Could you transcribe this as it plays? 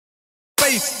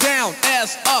Face down,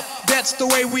 ass up, that's the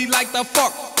way we like to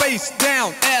fuck. Face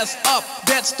down, ass up,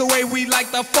 that's the way we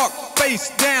like to fuck.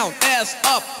 Face down, ass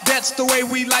up, that's the way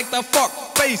we like to fuck.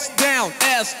 Face down,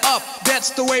 ass up, that's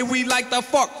the way we like to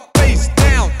fuck. Face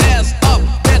down, ass up,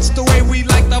 that's the way we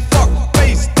like to fuck.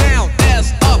 Face down,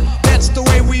 ass up, that's the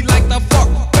way we like to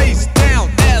fuck. Face down,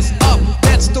 ass up,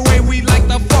 that's the way we like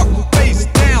to fuck. Face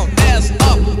down, ass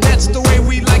up, that's the way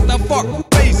we like to fuck.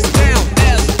 Face down,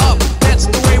 ass up, that's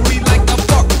the way we like to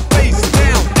fuck. Face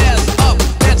down, ass up,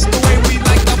 that's the way we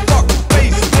like to fuck.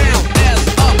 Face down, ass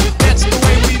up, that's the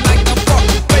way we like to fuck.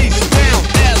 Face down,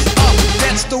 ass up,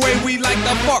 that's the way we like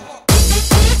to fuck.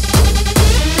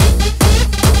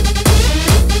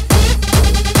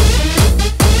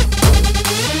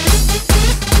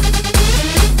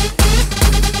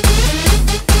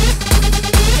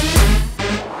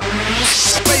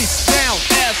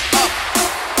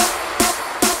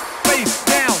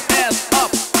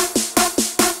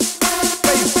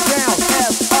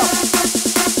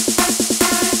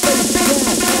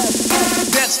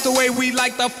 The way we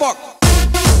like to fuck.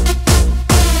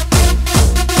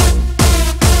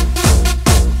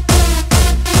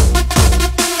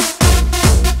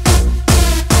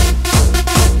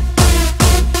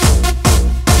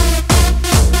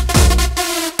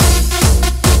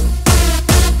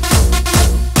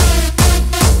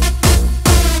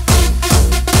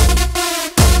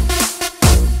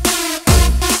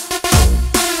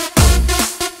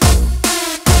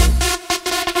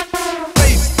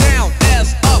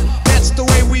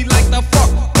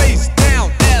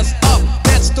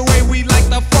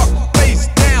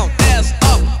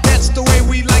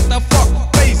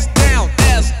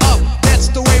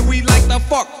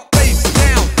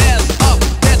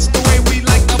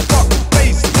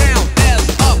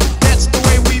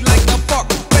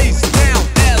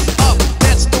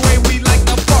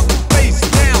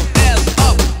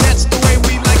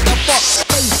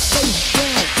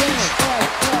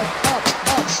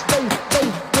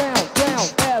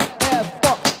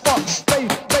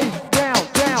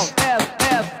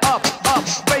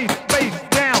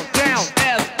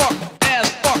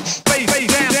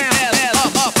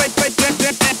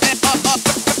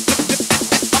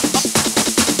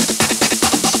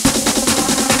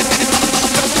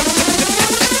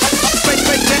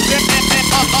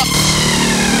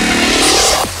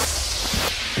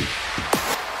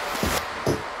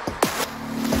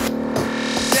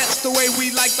 The way we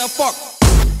like to fuck.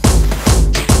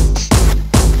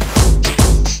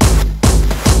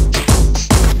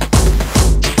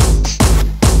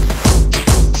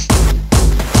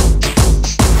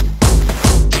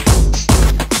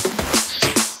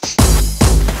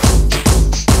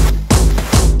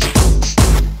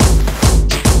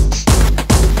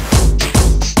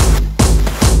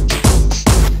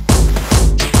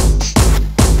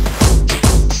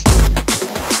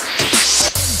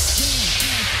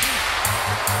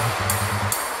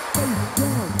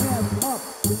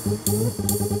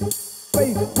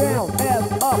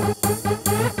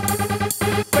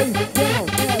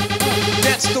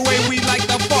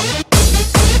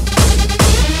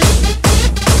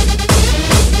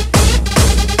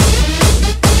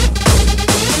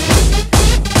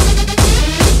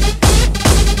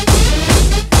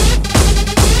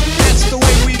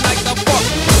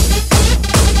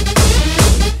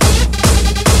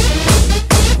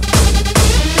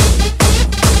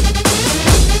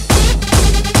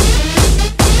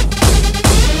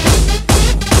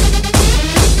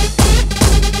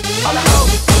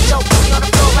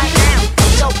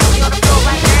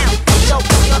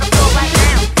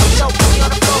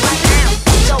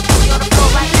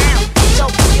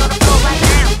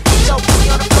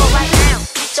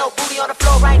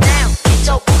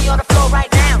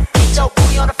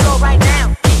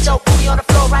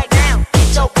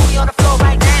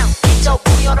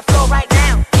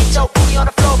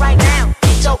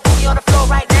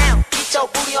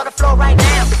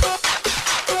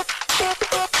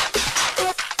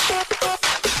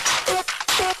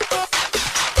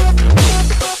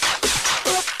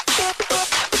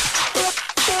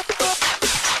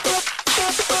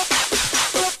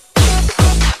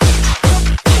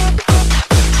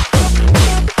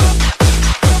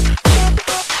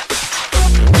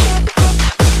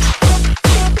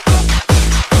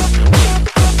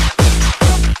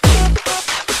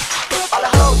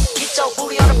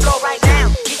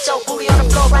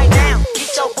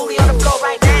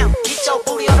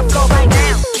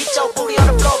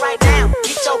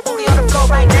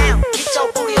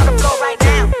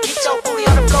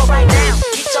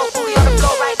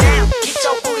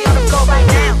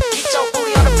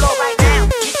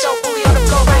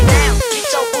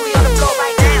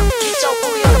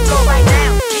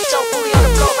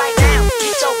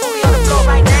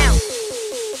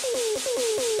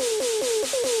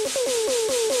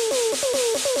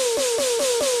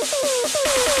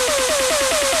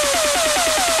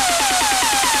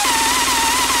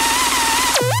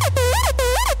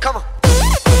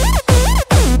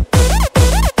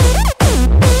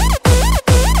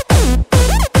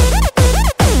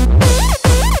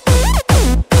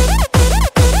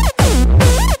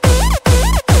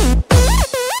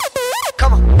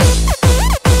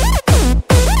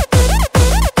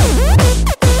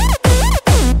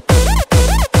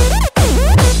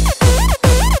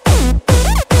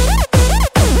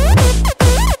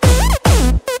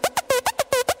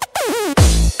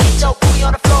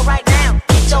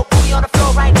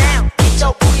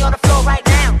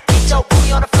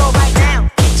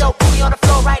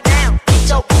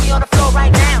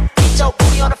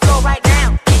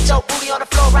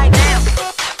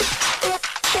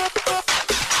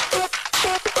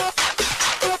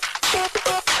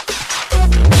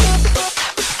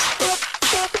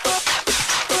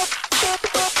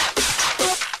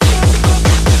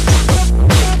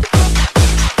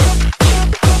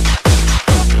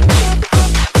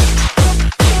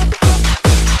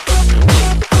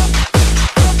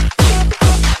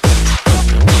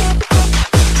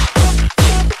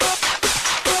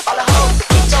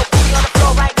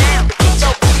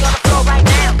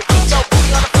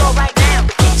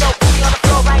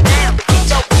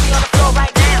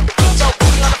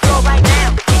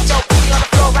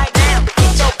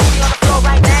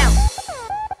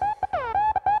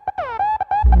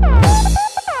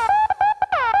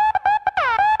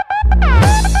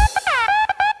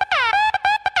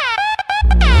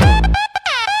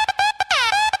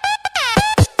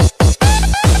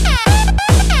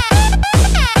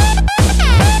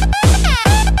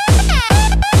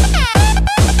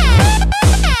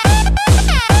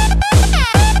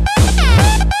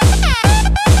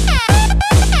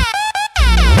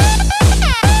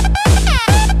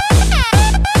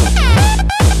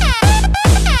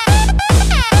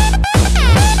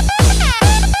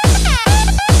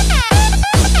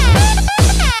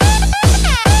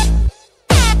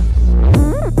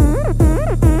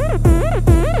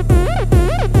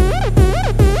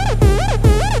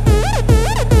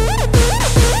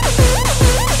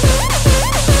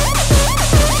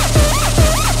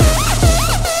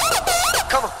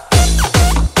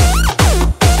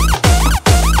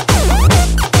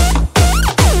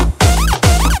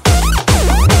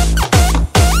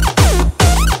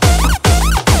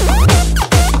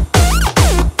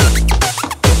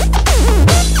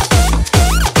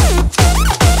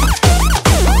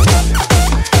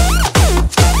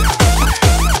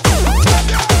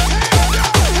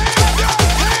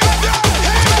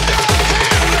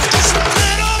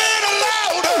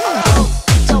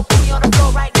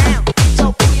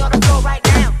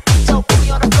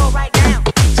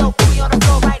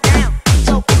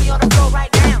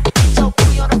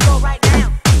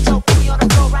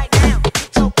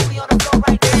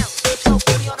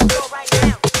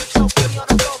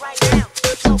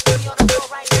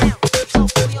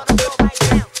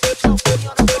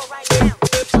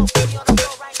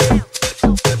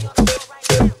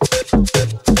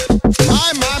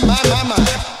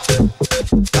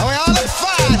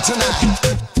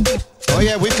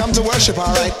 worship,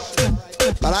 all right,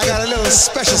 but I got a little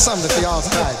special something for y'all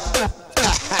tonight.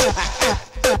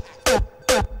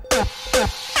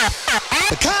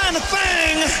 The kind of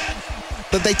thing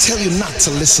that they tell you not to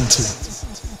listen to,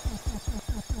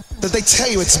 that they tell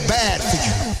you it's bad for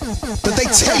you, that they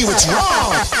tell you it's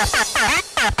wrong.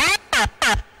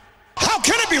 How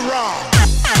can it be wrong?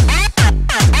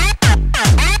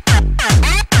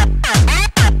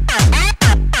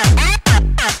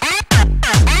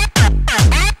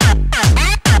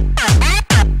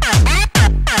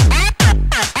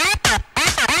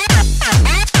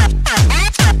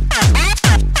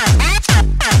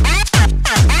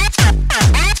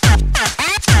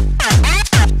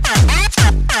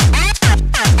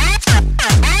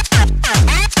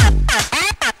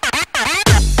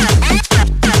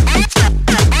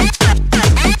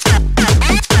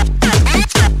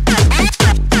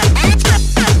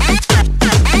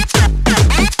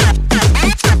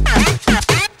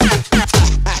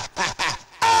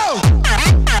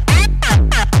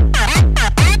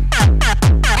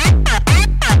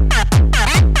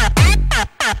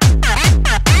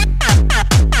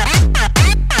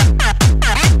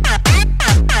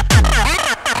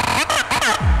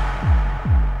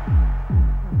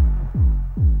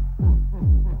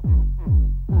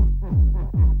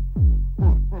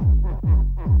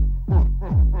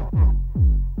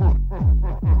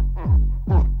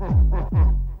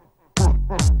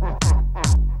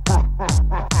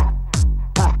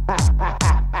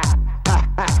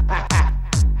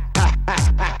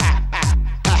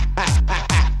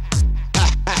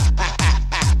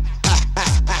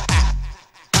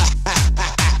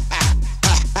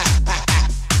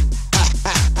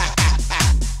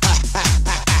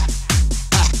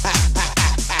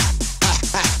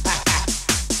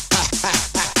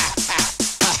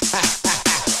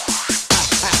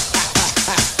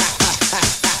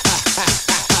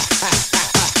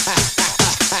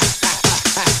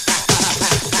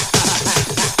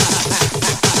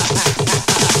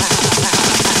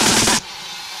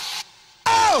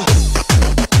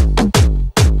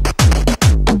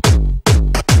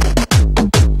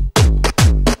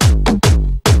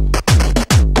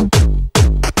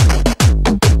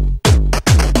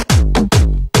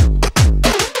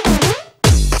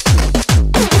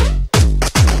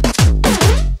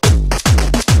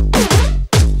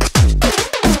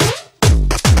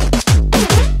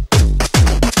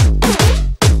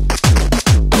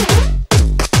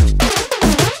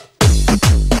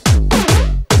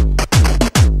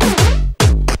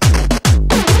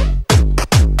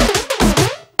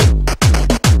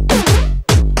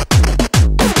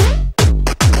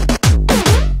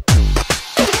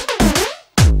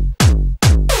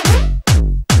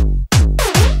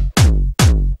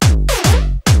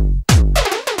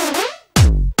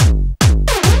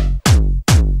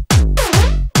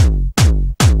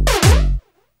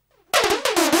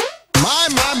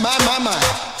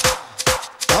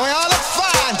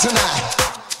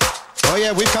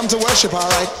 To worship, all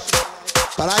right,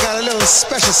 but I got a little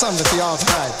special something for y'all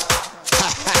tonight.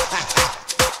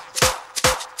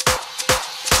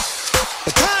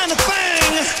 The kind of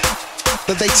thing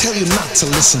that they tell you not to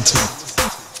listen to,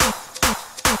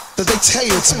 that they tell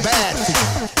you it's bad for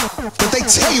you, that they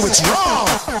tell you it's wrong.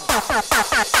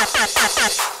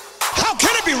 How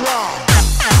can it be wrong?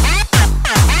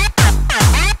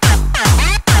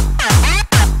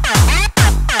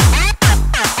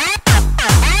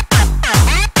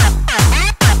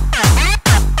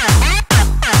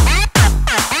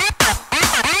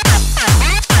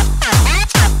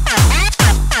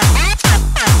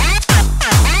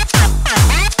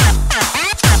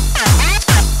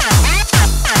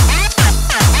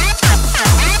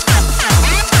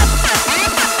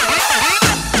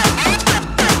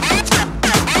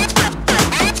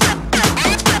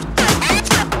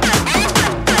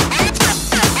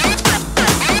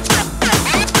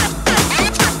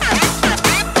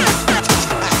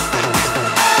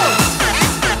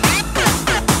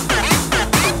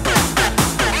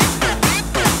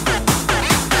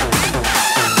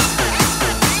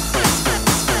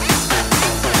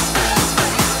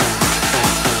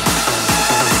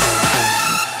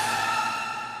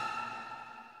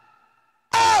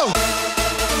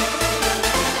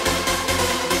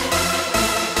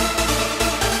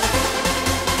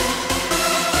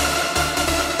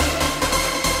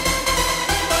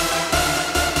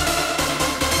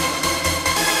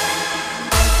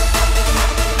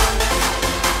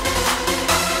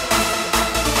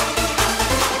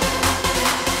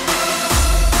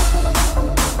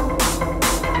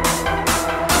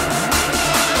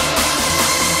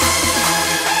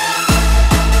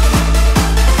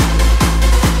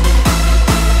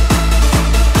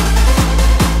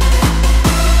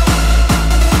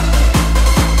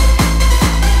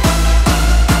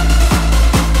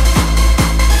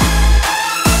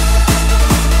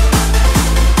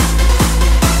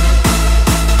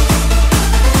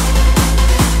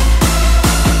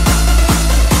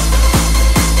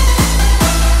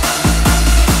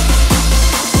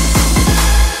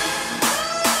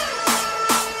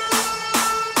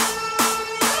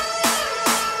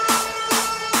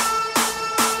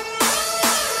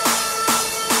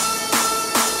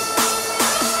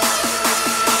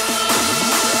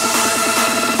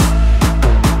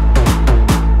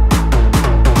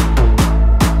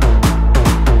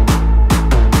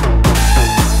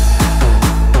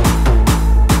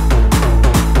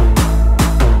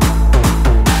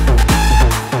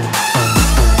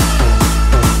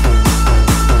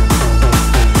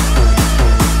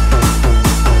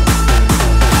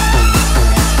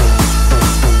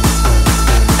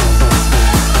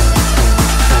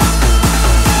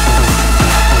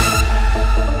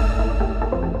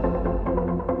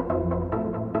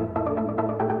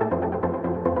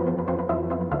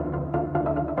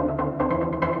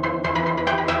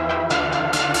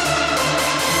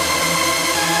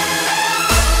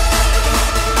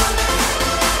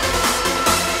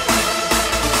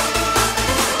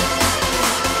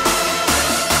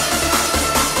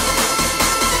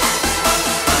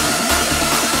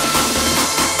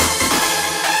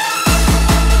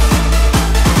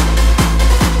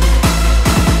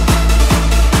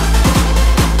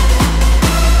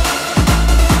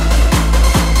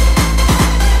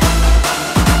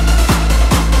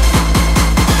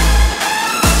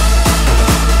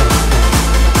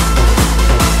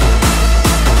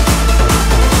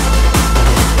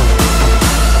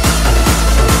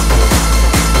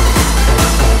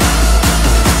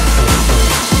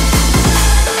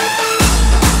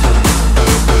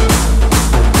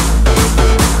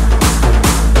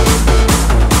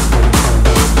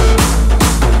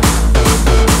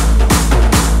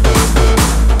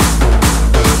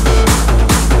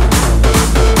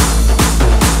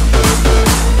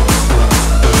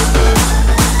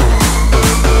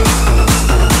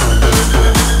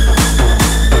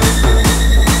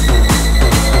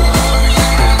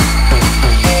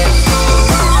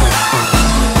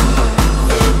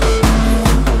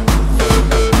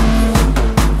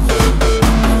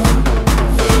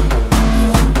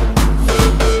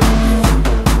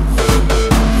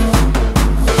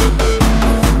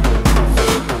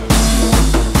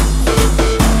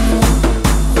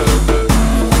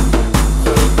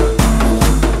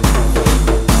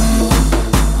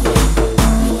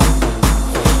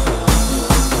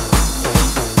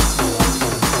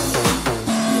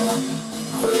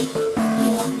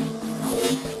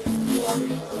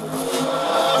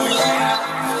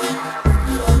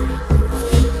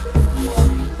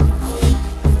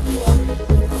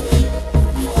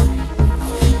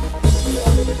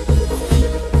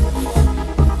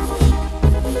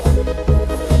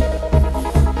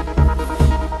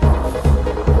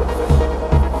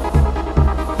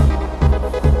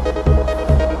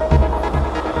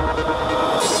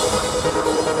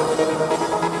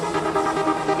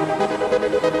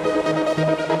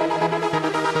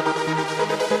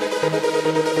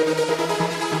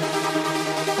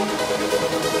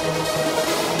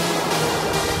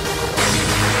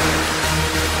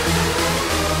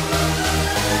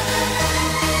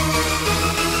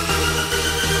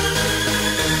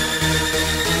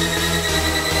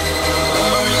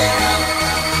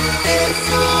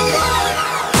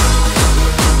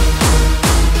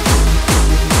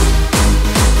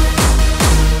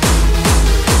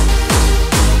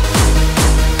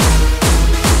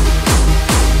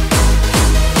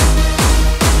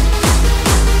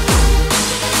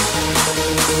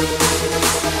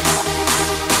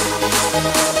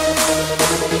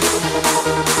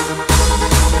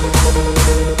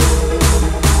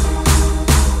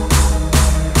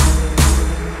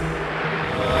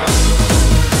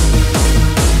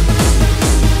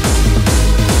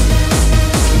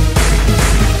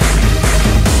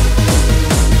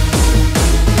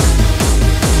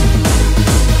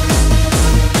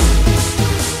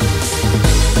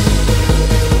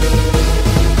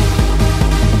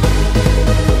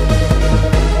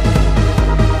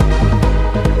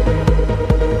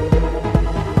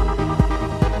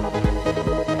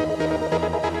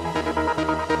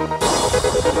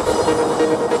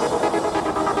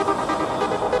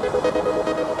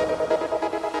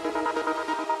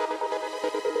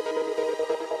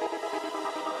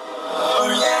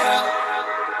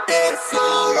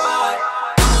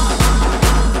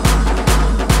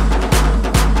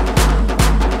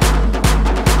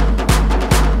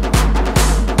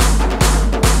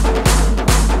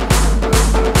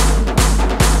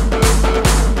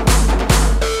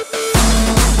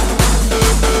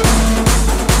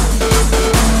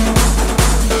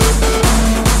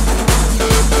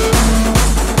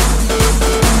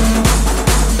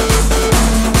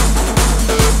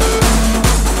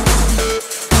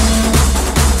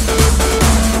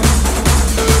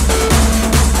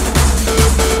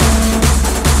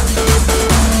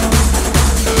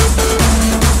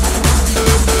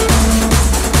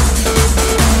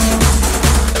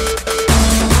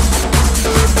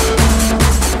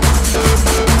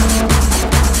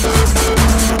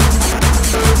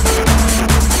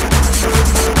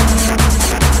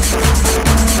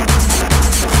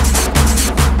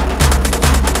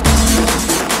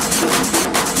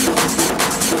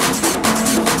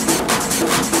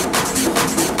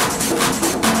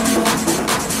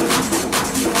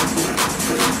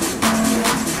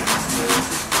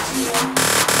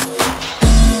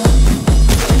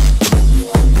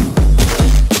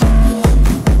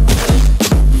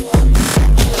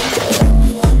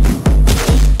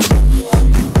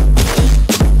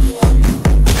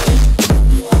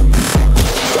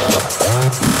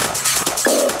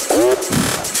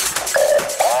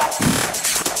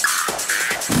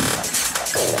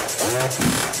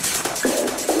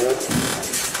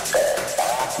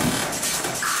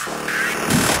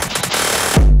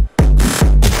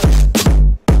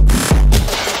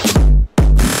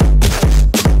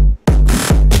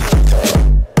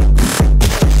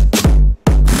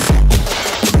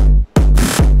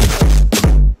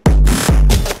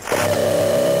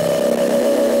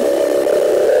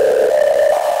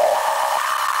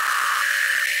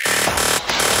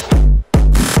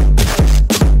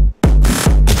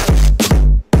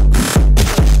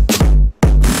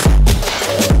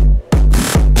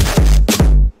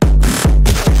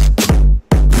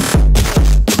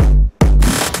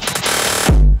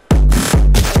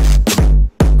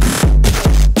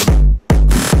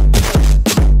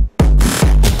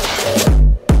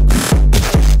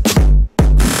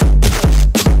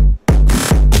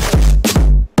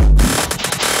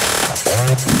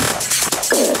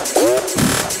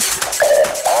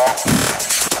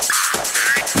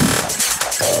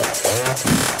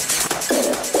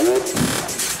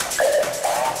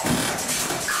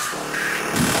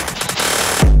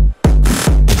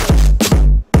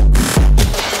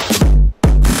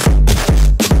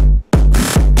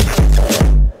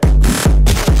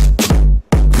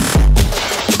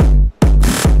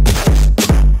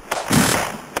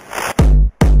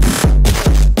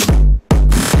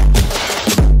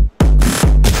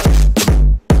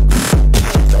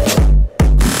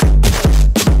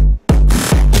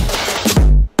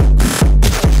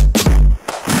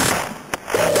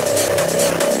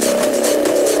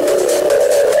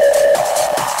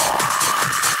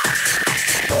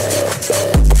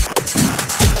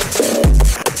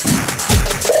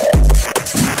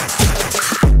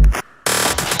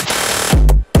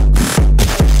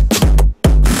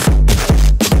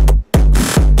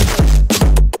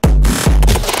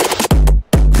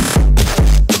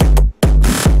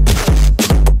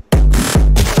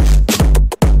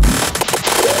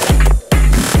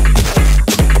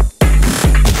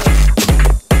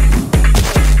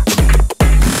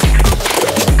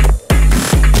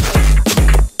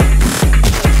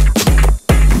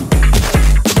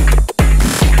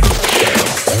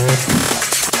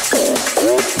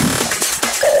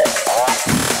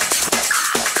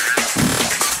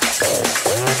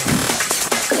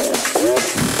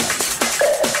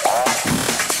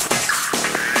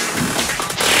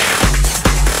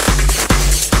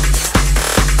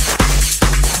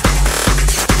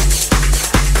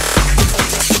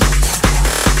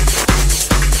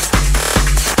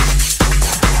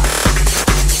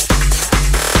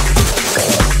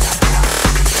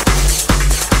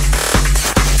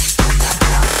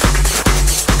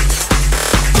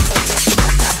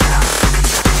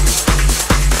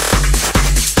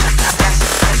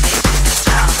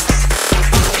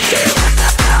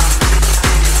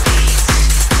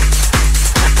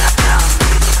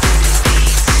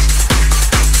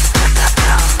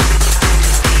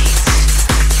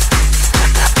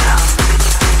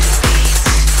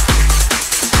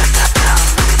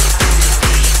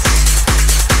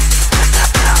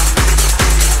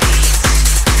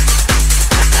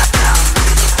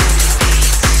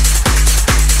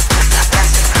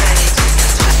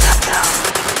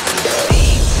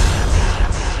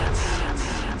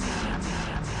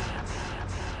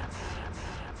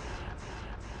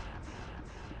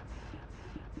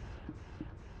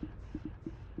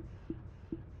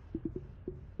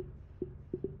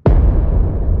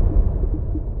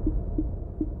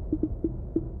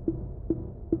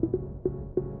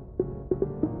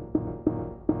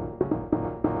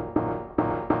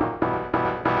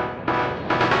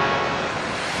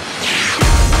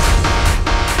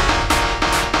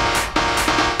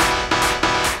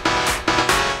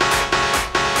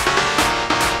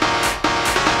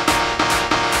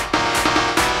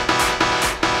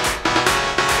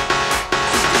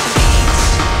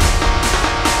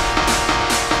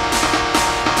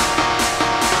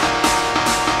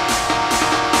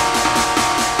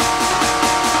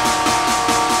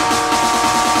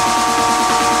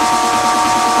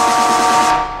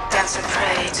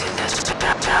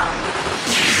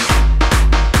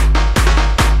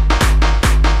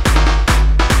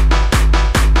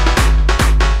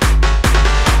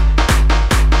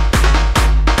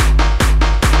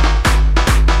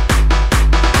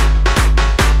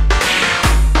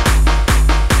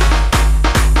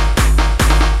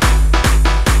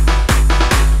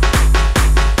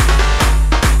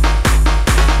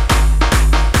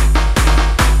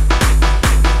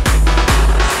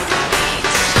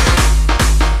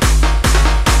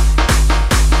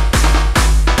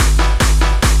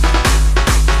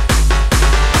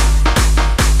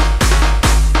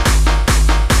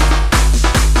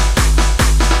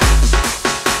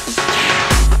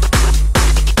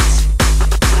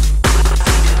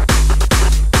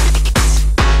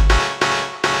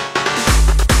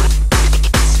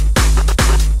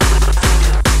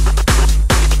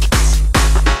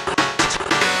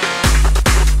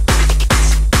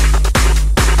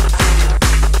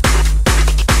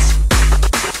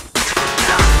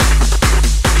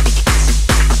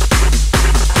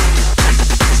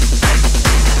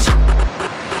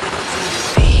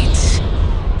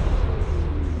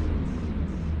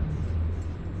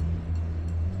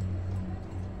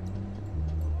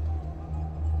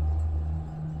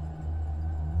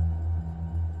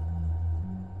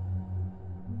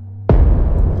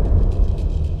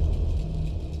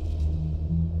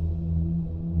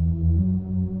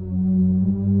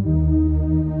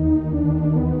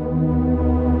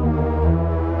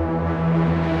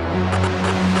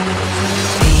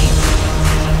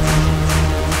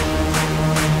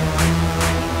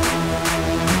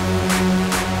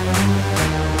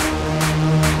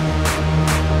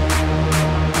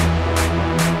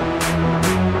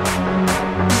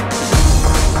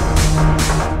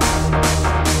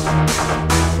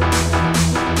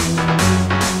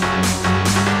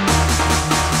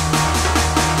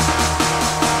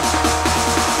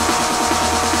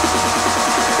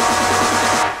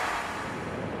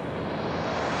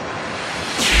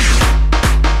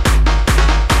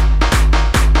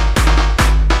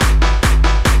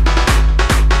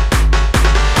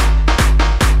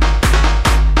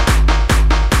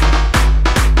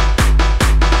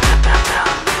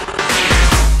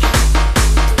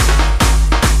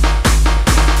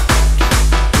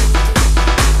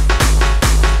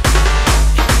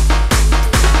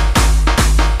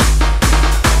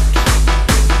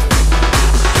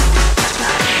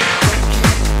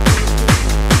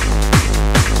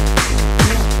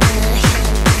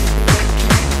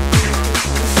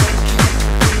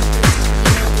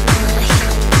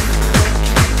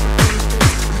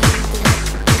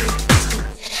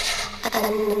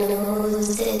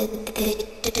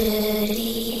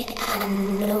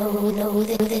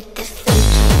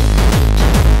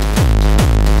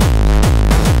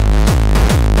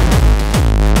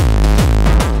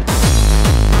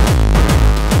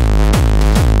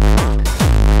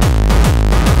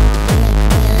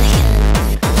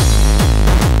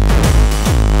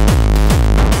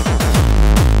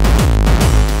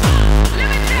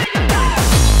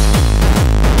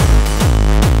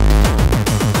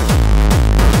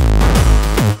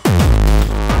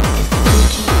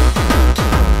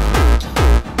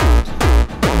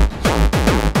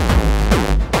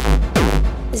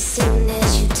 As soon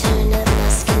as you turn up, my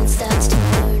skin starts to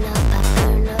burn up. I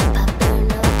burn up, I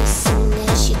burn up. As soon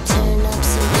as you turn up,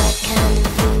 so what kind of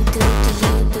voodoo do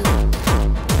you do?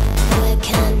 What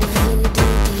kind of voodoo do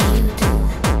you do?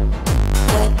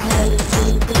 What kind of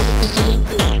voodoo do you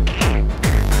do?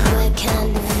 What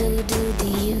kind of voodoo do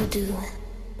you do?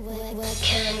 What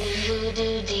kind of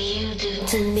voodoo do you do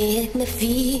to make me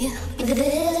feel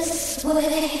this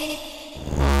way?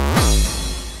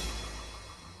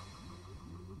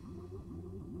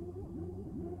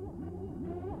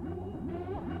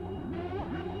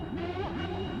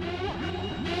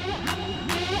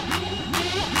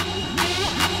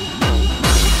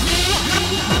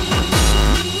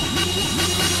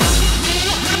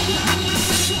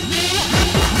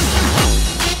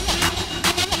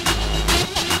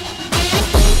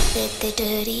 They're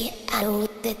dirty, I know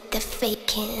that they're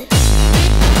faking.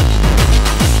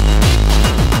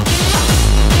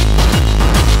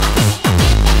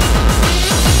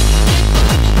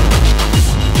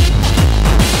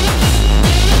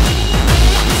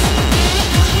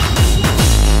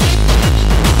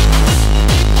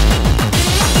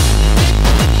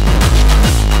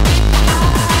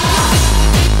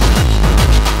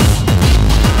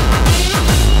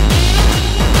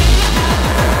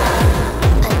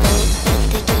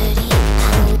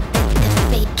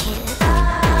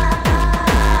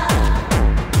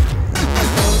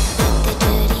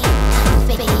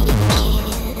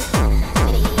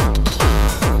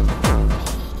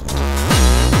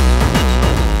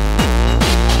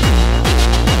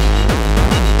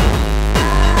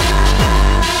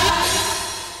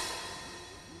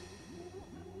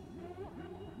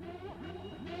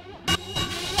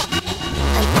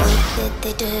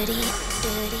 They're dirty,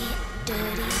 dirty,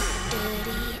 dirty,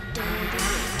 dirty, dirty,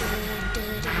 dirty,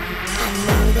 dirty. I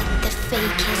know that they're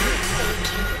faking,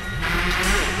 faking.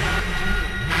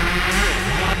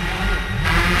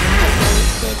 I know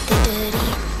that they're dirty,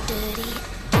 dirty,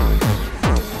 dirty,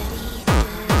 dirty,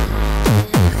 dirty,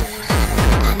 dirty.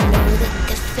 I know that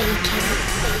they're faking,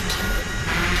 faking,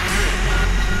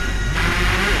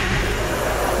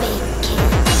 faking.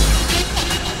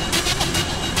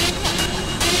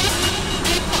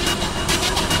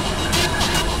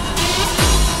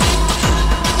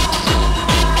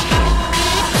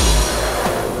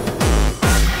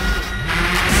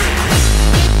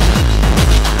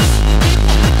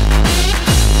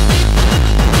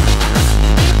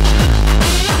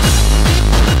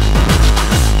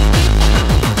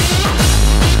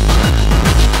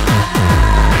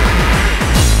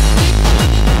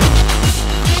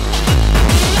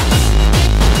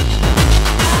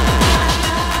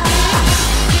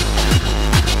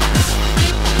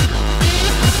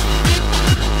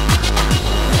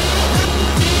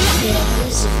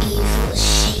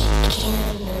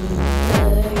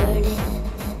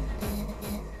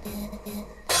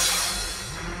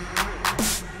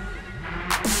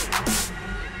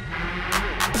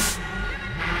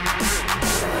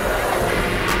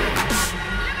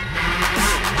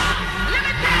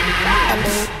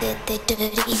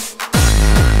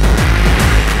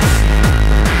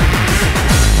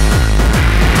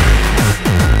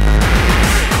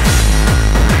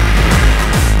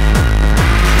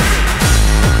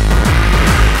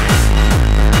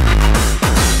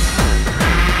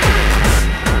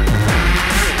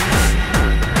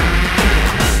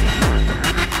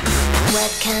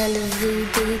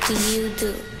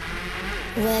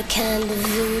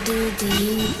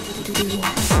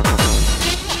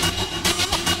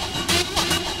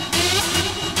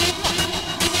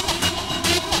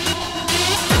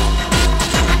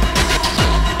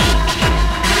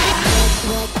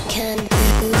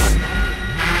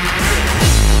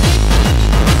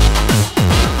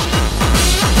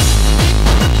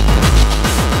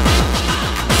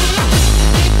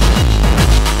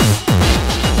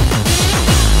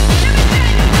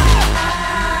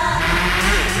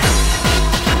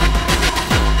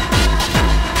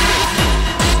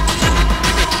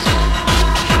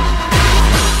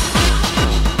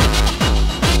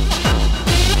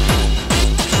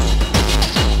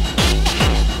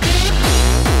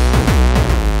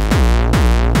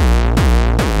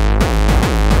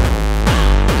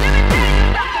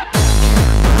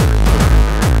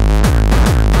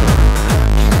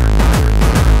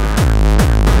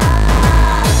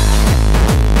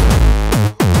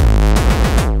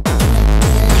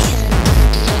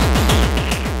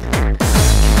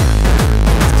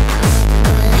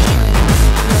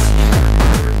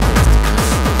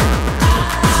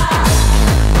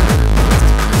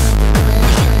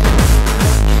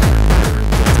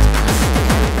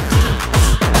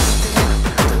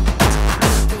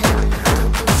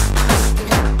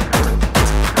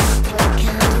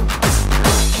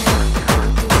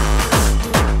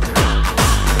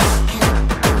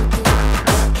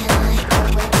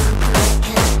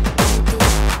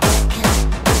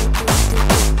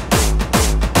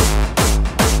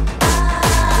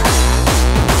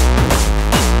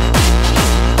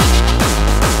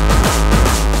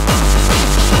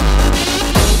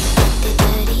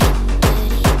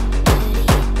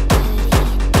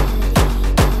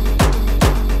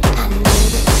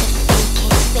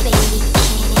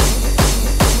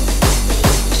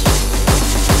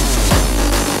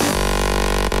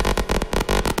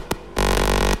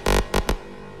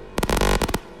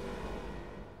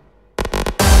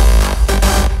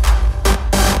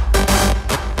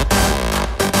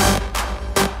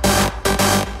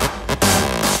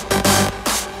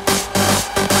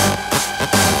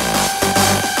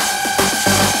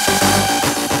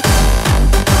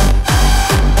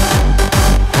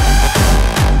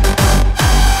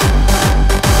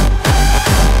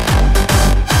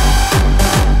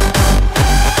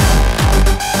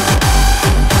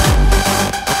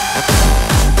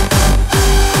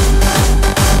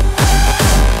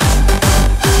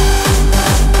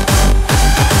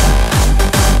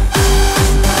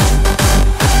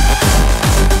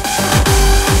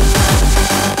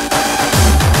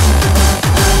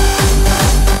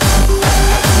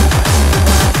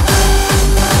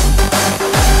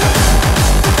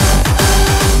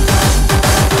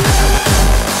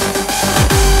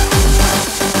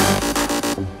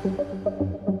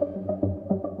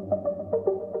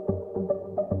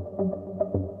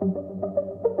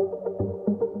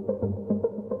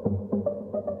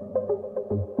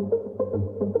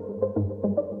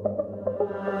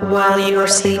 while you are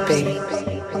sleeping,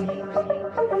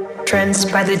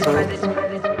 tranced by the door.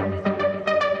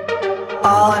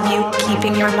 All of you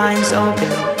keeping your minds open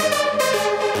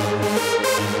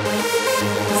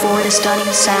for the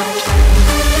stunning sound.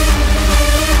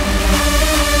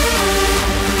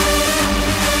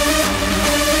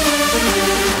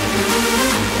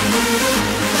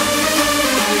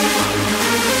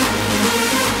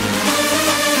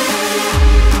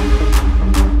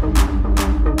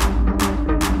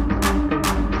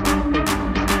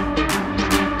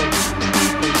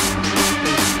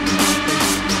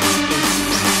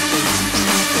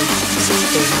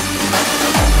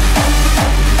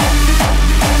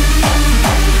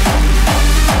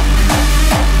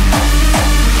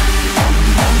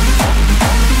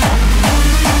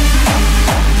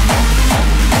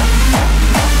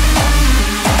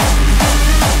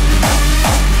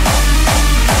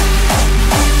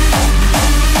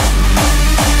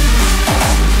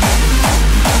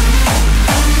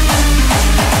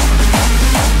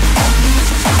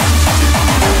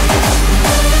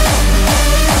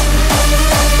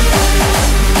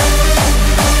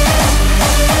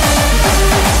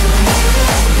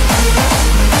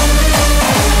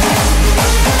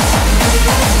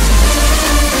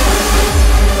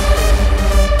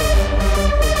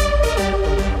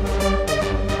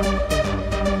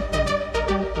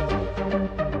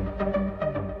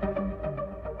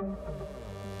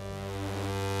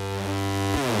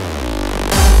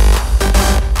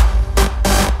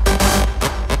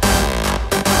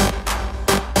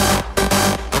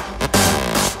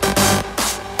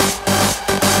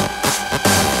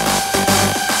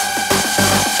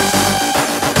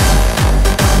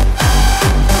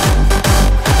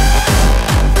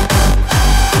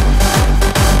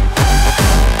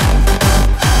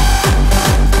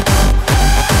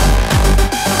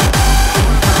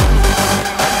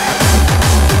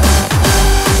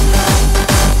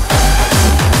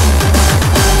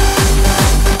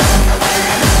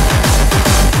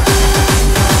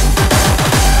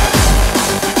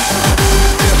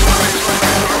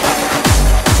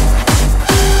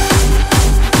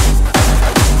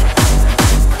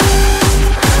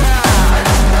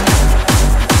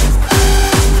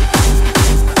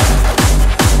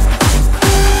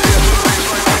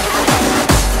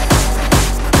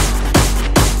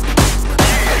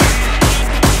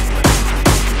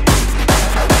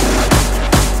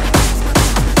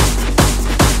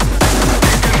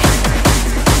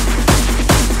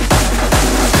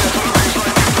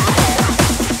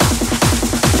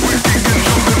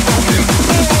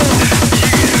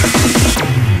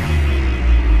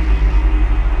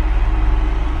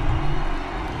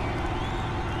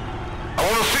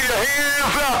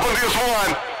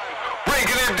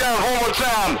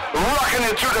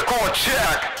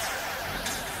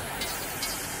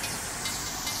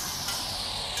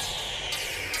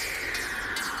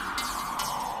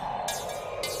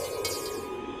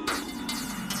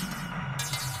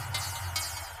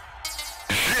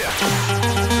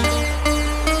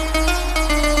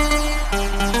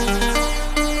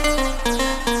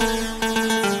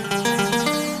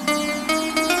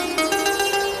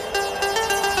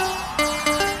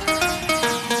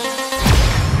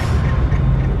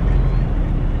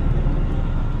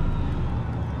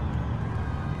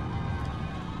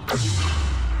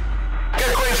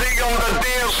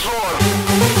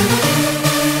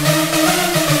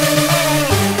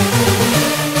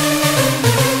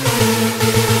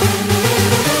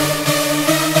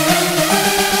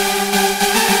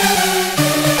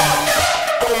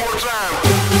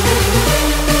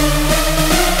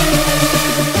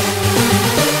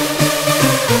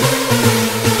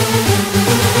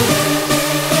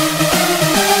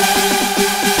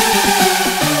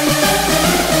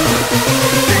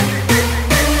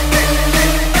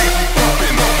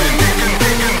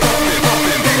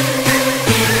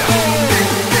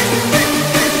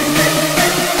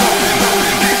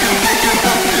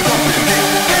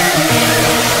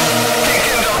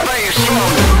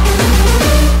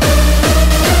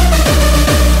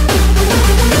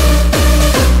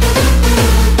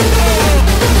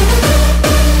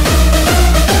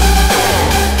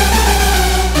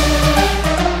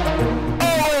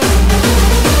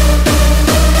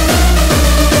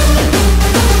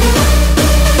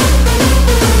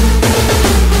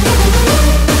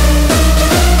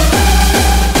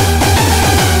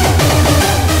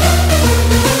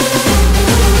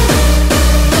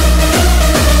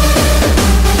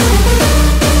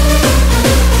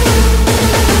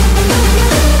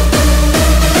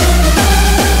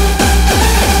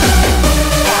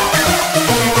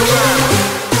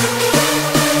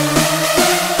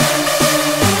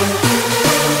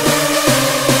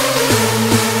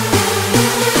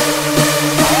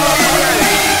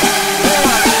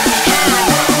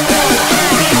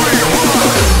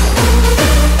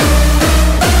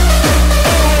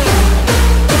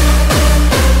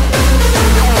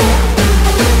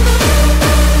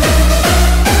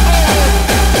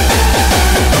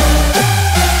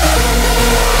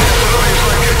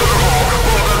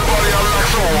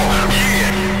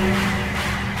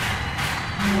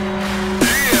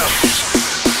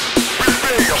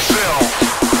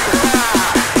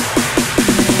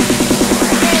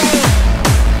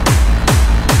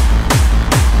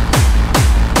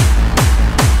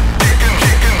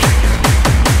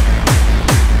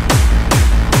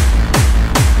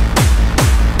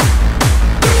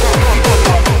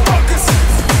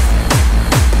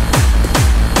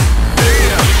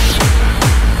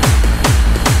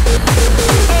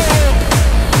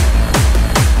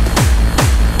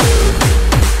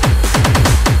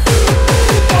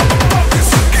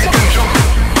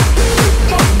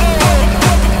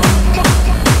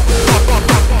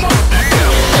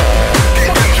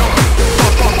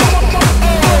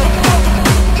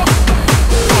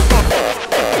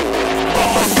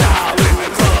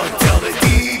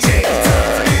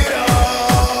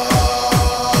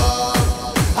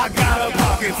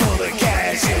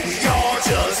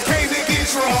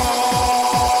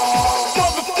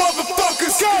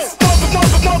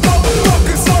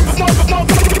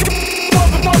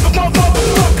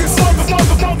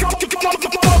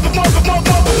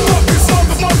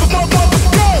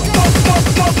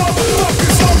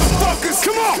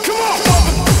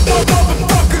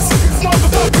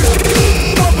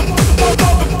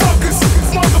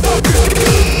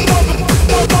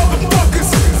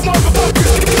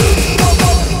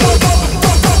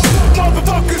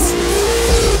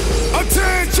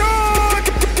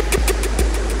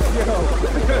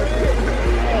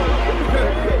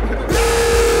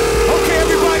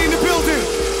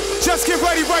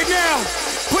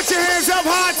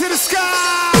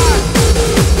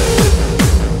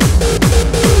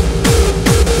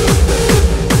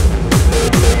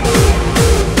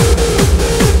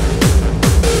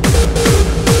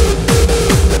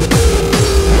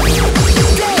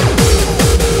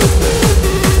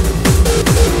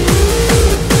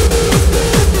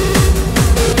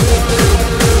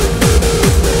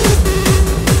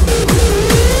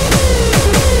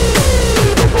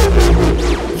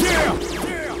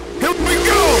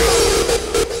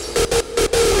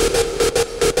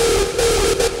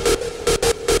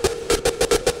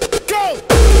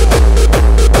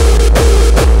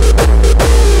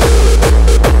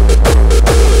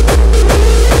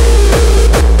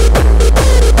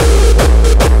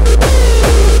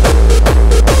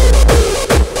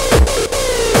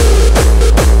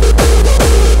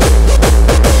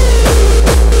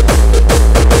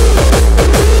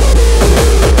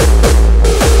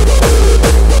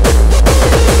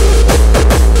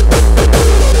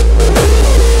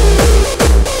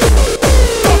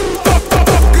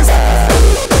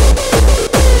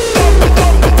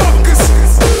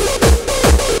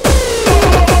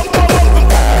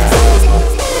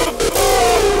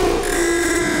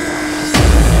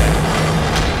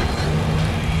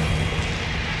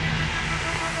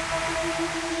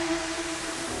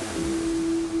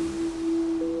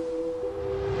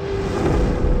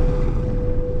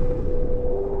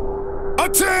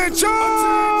 Okay,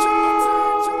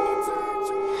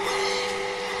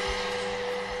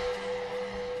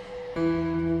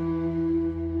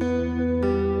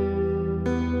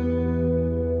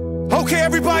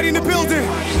 everybody in the building,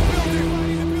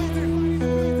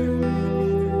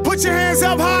 put your hands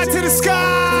up high to the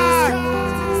sky.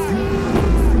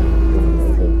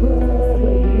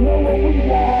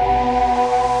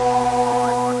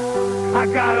 I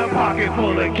got a pocket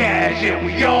full of cash and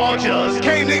we all just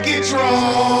came to get drunk.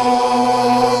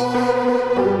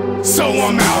 So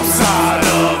I'm outside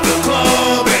of the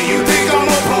club and you think I'm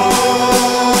a punk.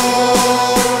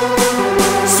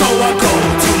 So I go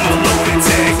to my loaded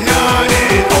Tech 9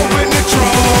 and open the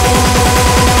trunk.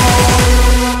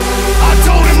 I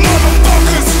told them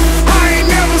motherfuckers, I ain't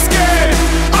never scared.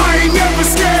 I ain't never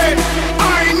scared. I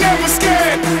ain't never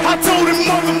scared. I told them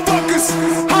motherfuckers,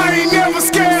 I ain't never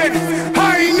scared.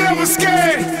 I ain't never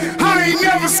scared. I ain't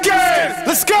never scared.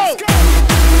 Let's go.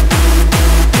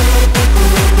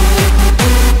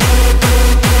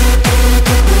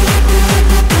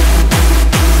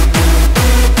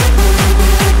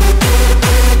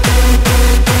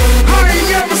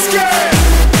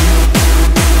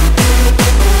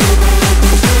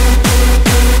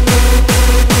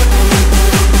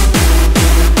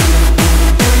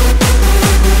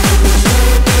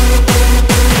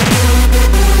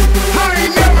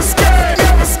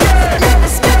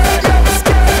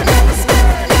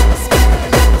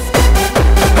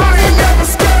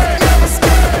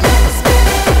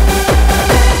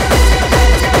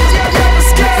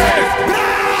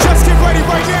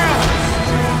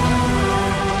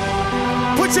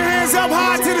 Put your hands up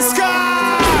high to the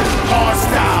sky.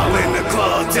 Hardstyle in the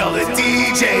club, tell the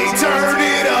DJ turn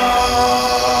it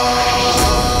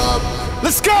up.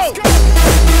 Let's go.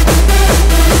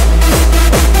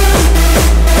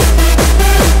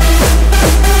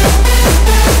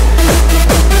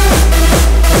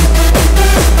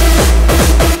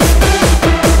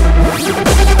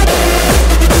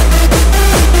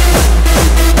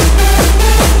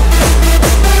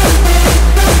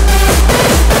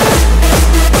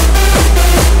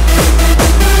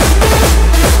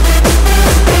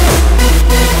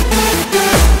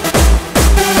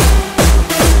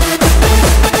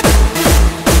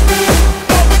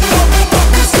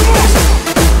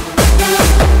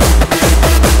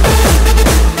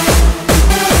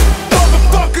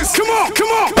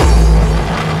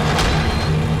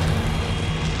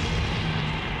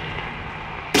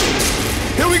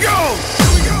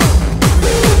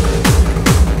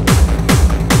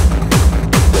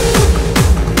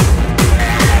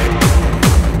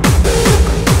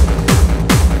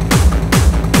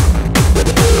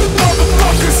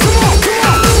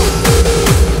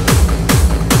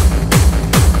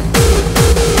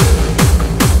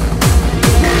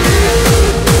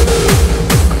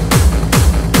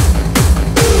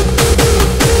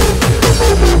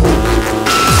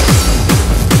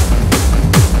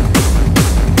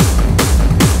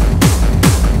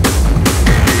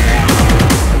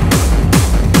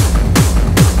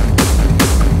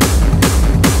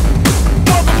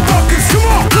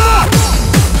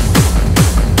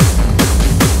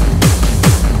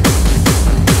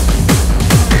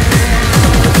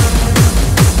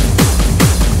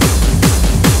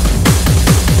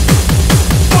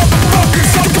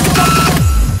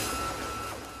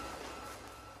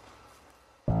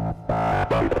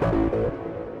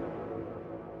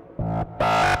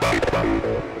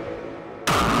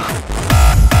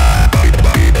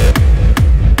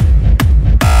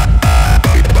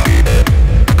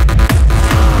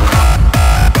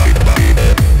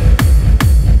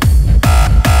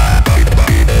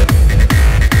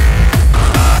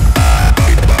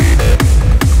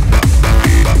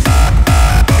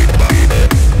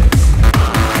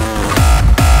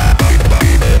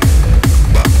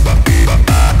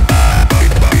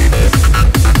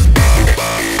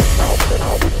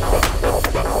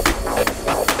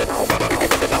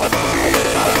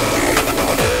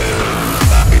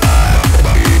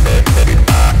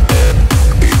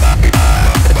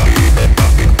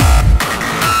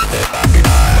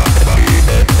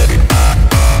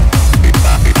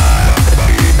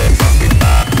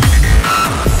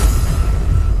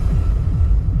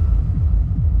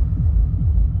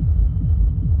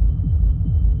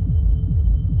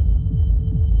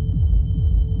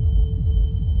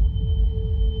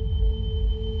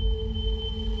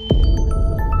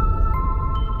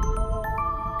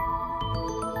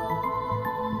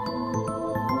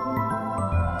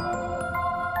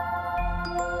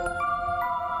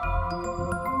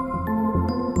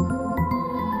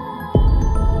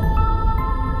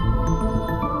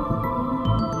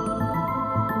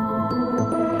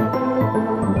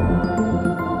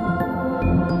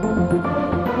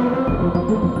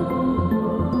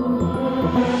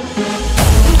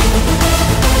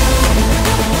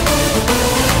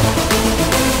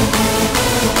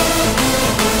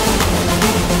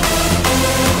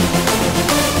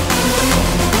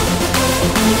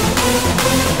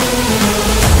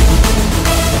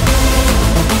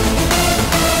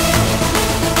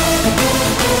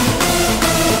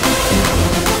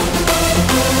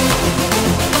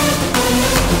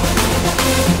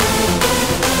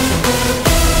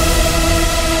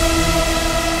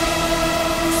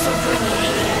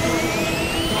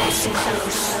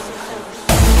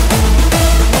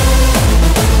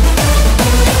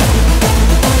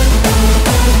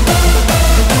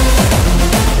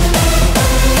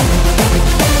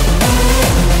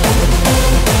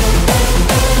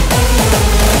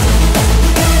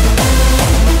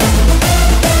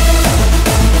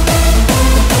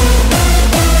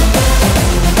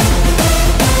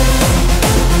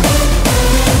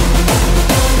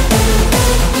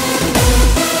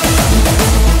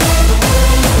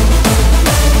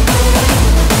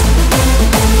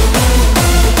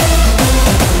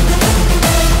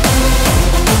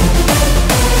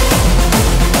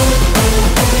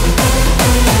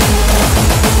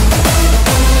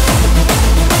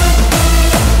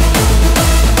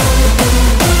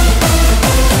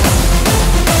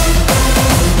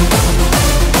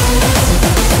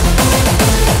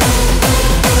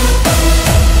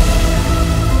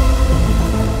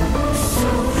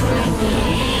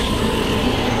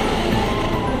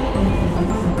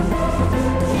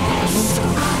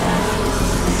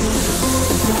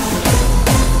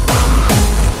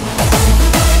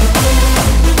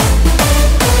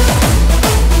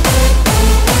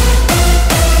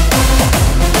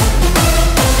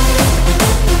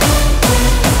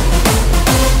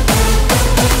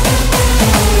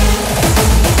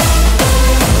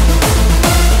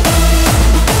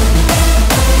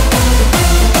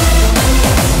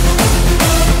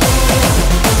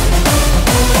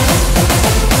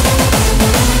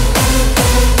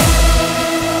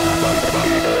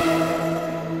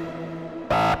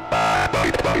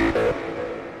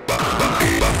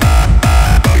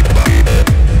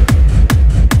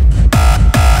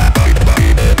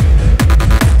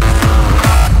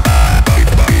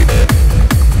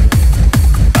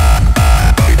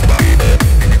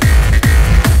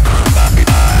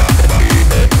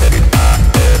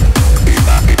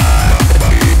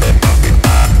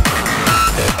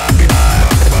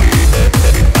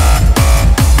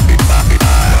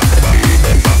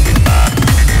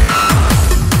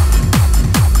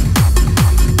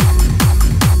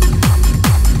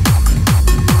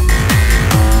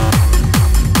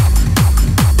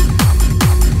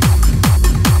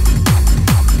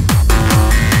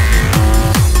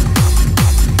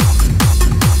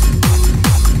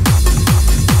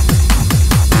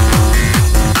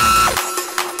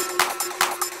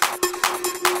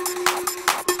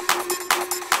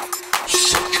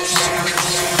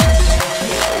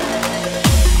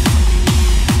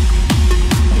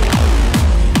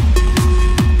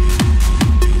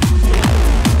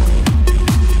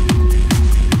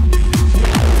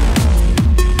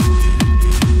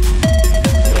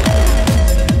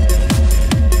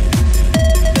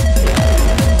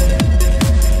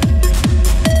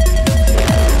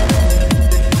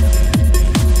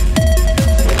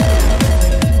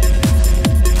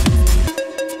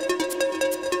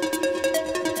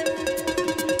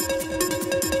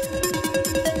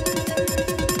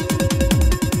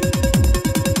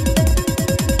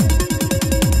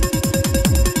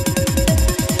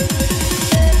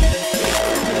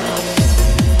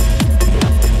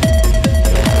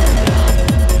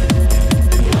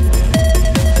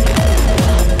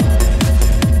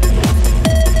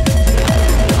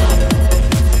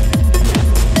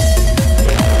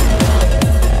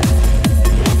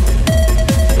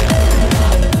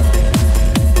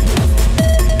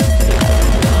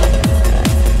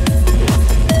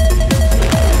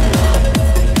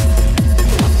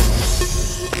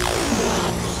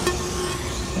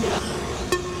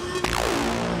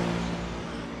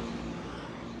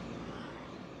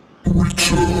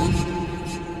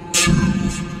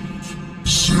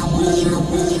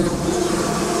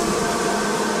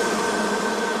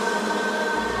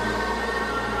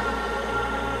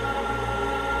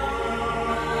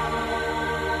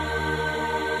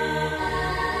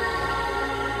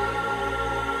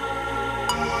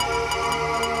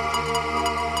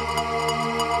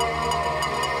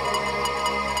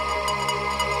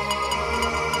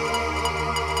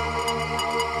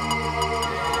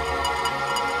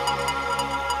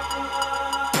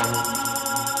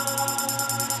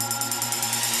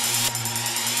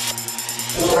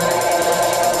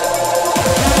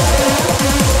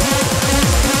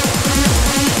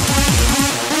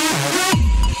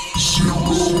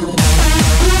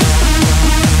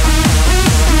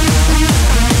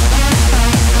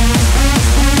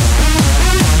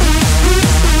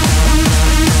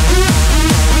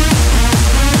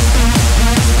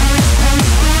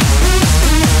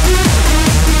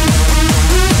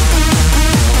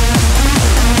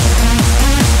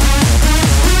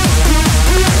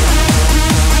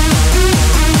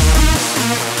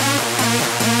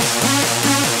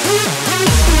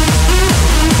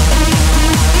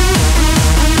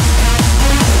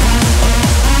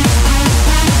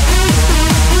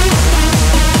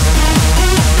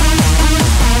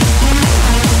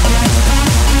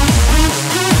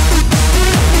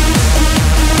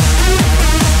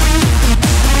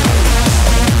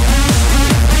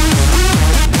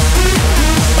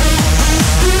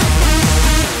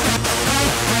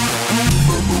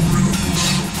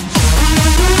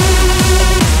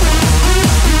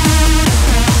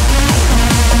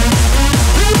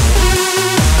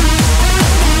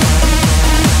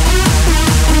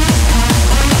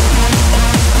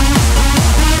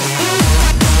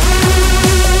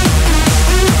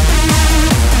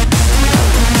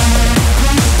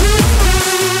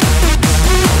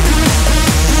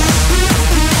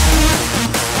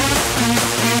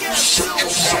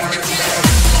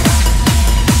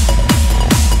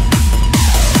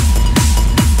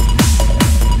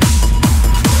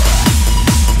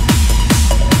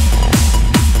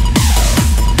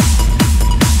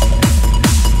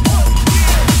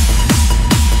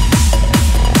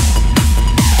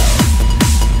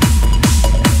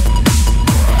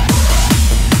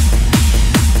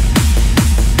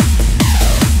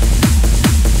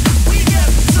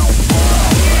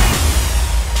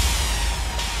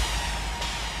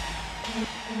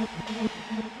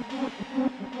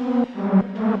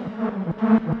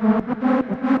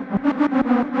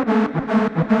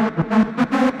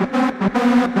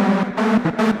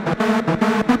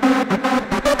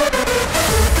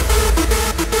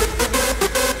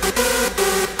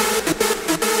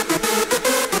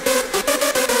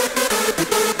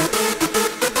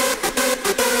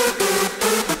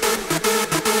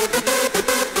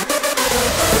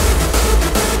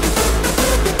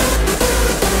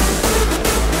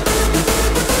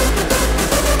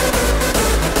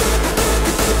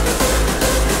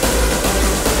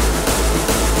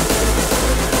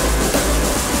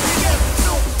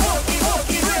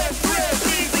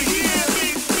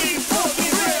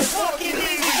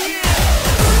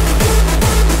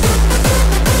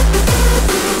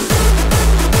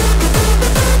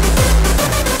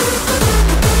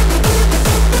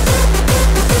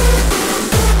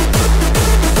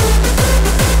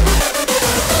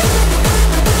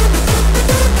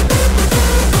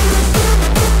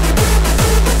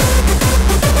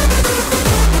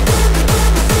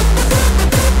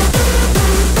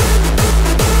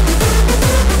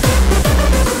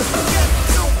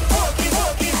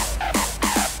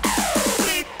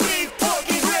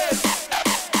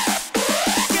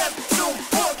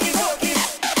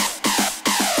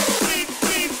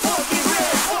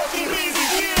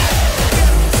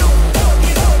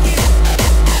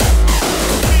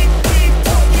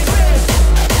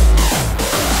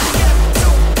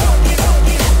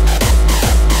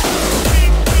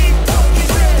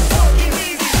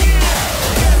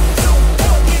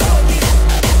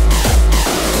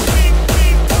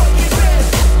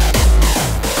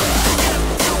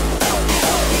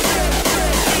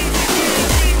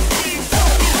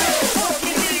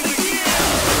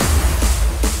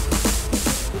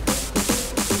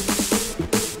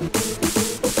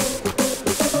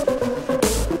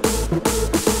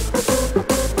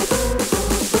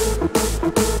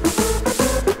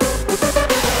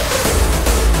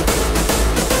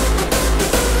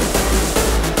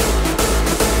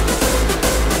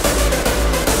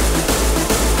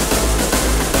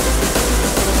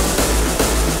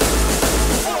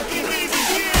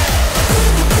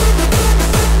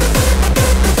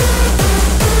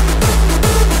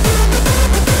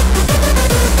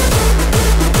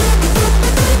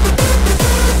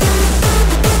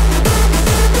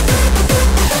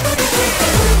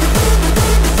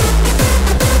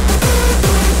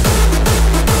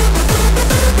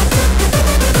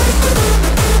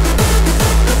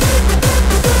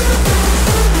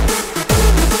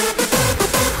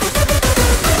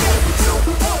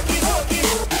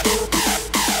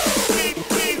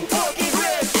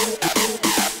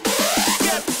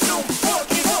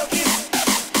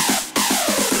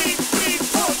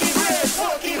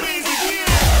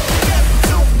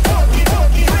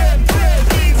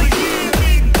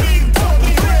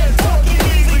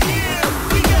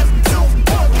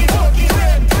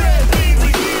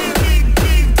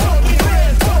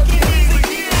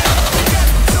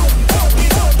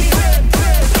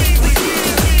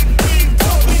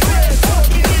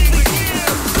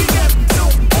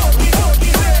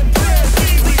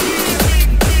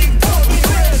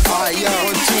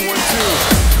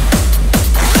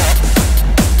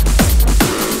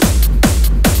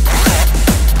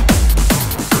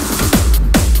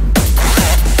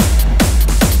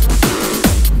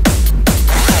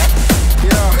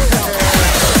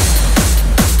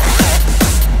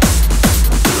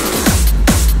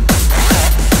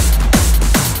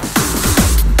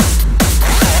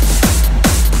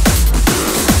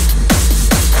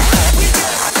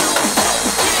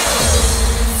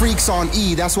 on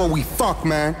E, that's what we fuck,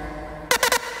 man.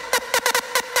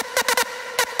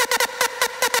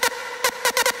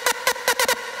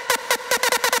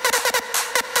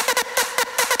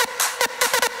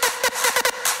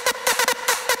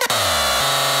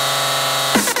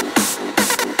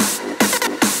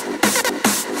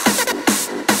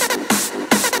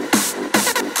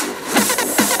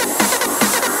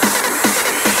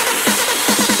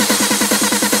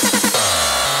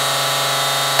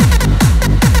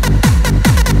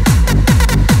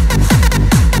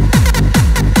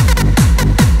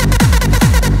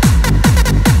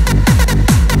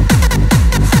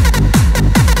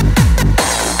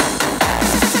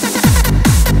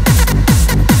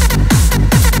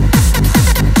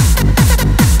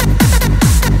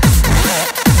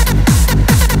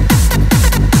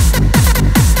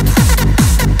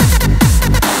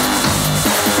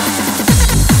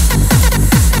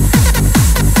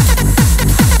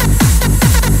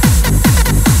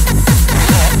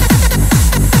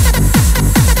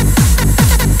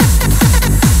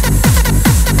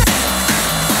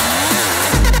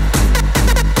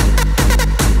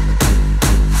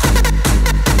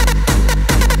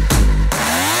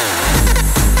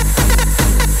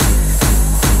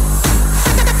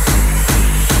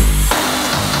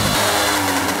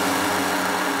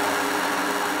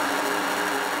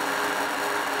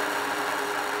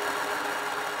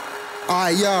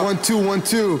 Alright, yo, 1 2 1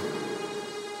 2.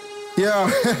 Yo,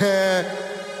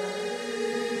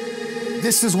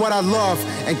 this is what I love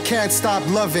and can't stop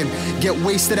loving. Get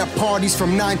wasted at parties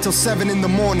from 9 till 7 in the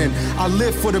morning. I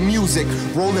live for the music,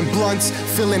 rolling blunts,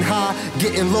 feeling high,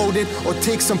 getting loaded, or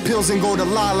take some pills and go to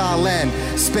La La Land.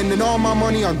 Spending all my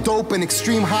money on dope and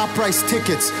extreme high price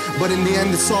tickets, but in the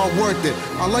end it's all worth it.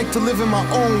 I like to live in my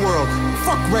own world.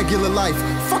 Fuck regular life,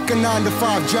 fuck a 9 to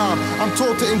 5 job. I'm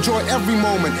told to enjoy every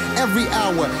moment, every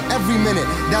hour, every minute.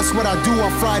 That's what I do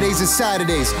on Fridays and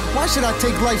Saturdays. Why should I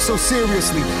take life so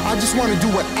seriously? I just want to do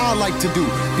what I like to do,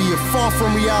 be it far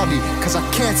from reality, cause I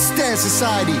can't stand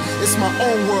society. It's my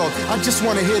own world, I just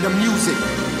want to hear the music.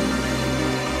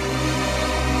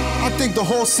 I think the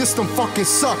whole system fucking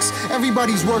sucks.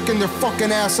 Everybody's working their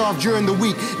fucking ass off during the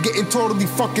week, getting totally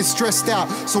fucking stressed out.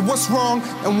 So what's wrong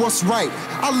and what's right?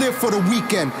 I live for the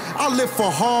weekend. I live for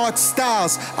hard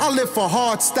styles. I live for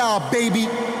hard style, baby.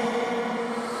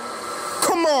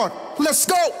 Come on, let's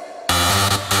go.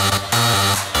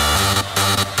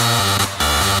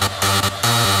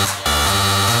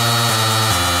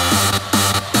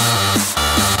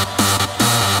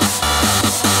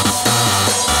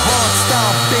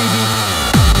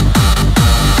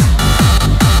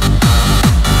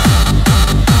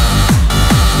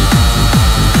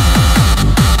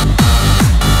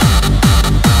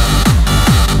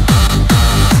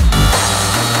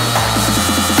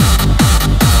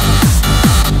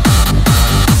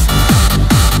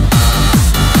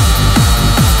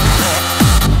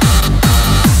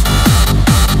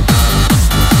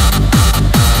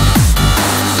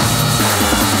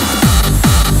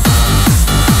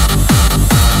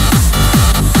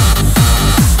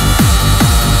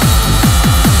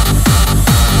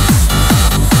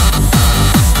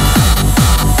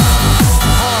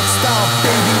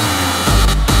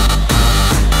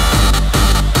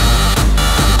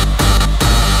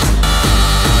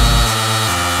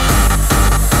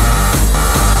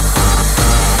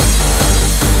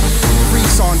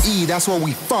 That's what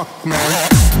we fuck, man.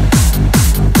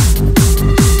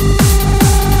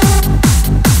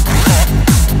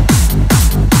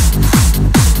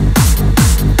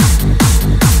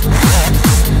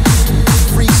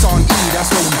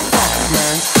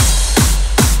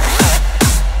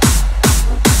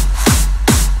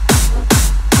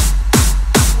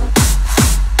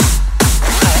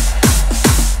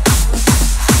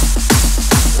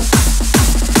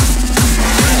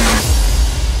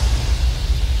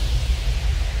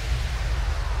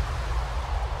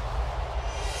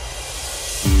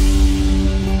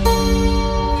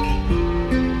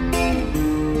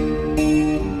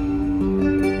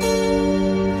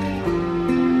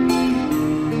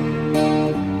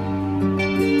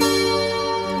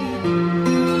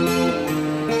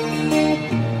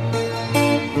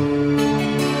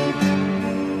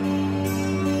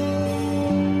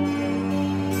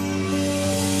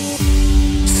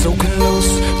 So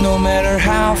close, no matter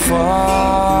how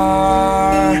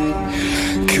far.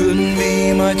 Couldn't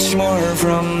be much more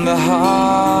from the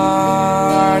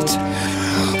heart.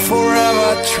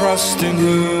 Forever trusting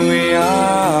who we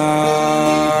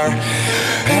are,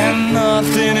 and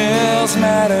nothing else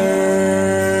matters.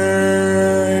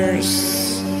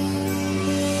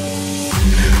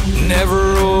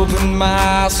 Never opened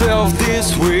myself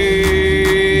this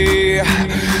way.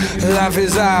 Life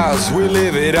is ours, we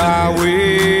live it our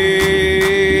way.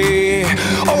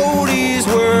 All these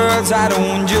words I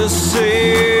don't just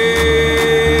say,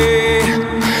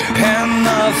 and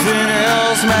nothing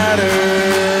else matters.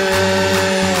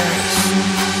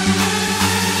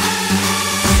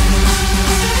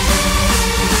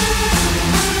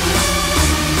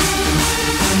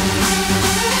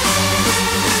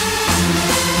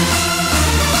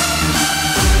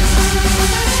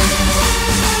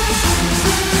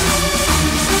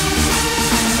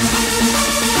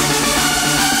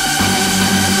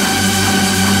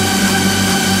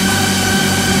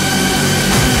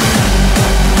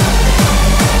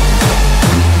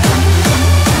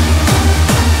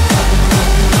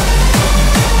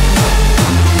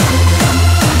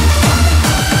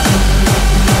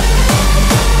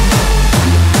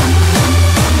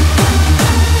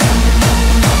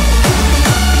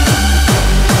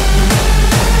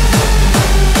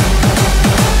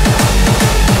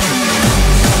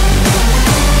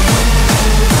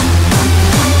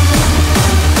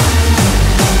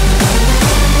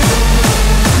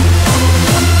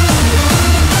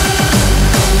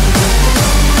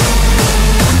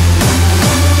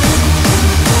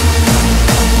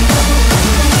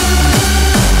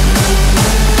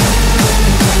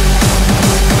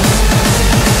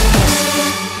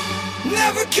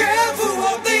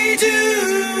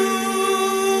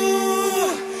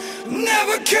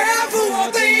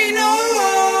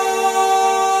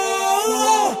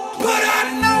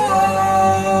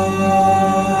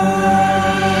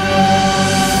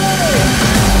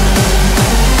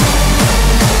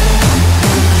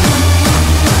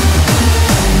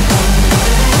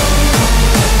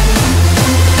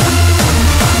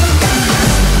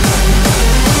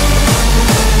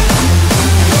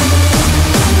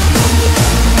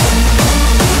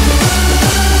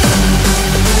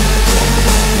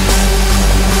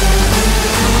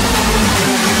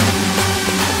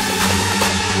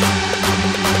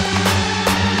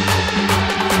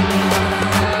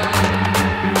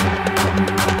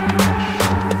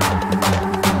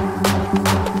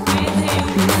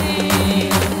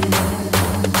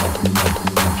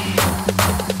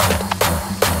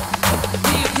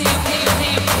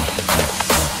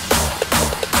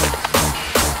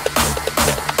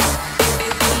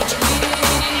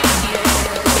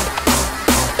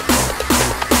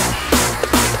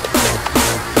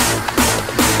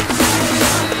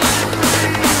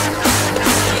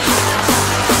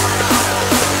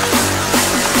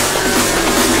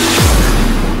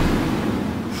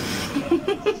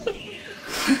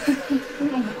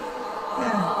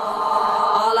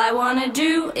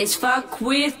 Is fuck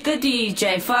with the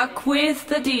DJ, fuck with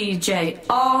the DJ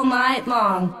all night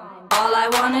long. All I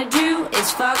wanna do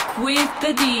is fuck with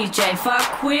the DJ,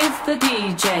 fuck with the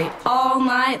DJ all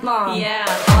night long. Yeah.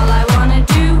 All I wanna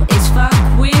do is fuck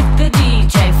with the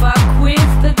DJ, fuck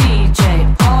with the DJ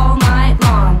all night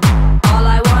long. All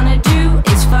I wanna do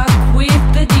is fuck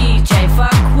with the DJ,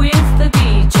 fuck with the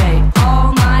DJ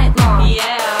all night long.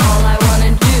 Yeah. All I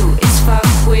wanna do is fuck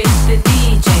with the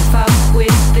DJ, fuck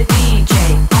with the DJ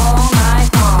all night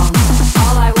long.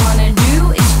 All I wanna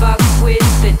do is fuck with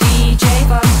the DJ,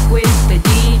 fuck with the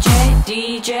DJ,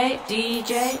 DJ,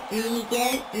 DJ,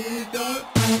 DJ, DJ.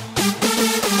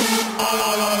 All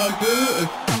I wanna do is,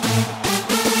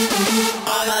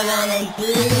 all I wanna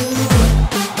do,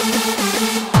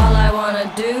 all I wanna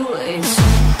do is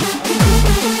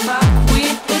fuck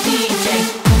with the DJ.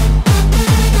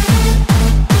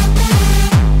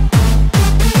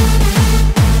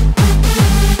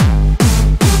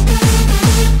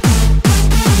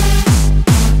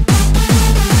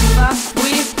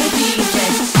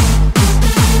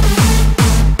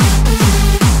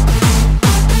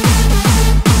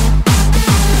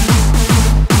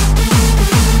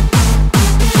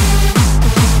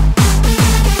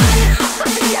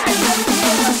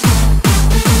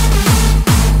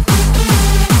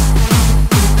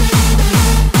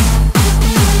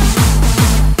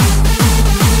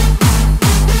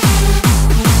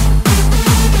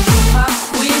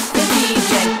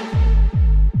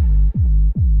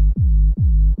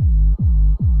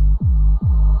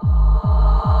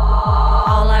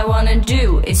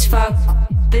 Is fuck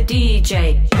the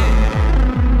DJ.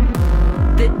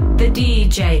 The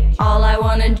DJ. All I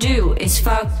wanna do is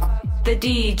fuck the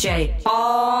DJ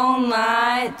all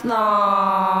night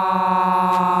long.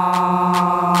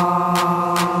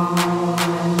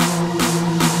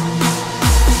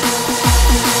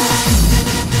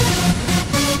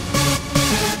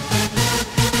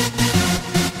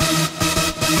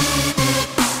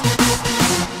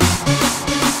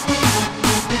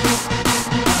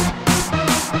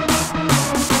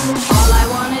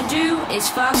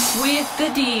 with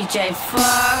the DJ.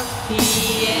 Fuck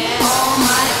yeah, all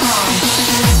night long.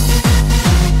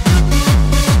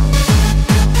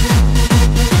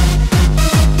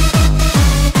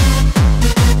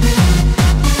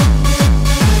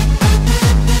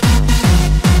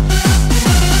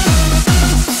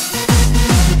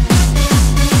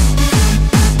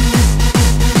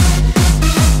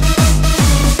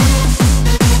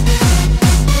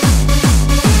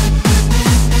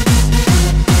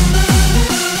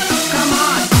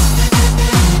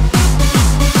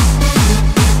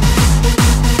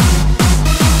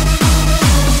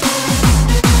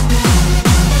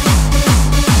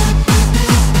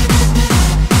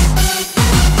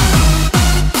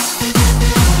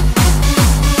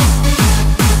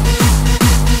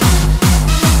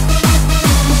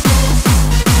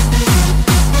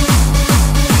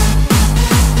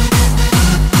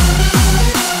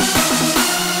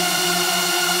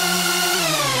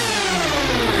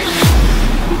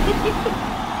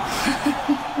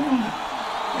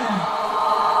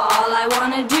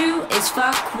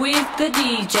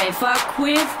 Fuck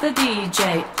with the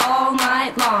DJ all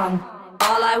night long.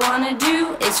 All I wanna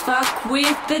do is fuck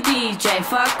with the DJ.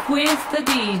 Fuck with the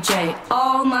DJ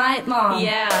all night long.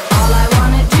 Yeah. All I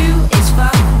wanna do is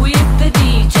fuck with the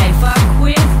DJ. Fuck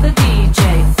with the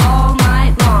DJ all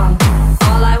night long.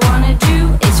 All I wanna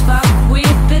do is fuck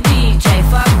with the DJ.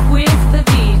 Fuck with the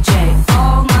DJ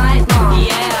all night long.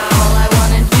 Yeah. All I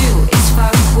wanna do is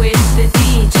fuck with the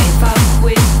DJ. Fuck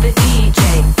with the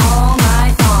DJ all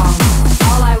night long.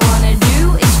 All I wanna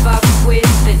do is fuck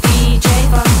with the DJ,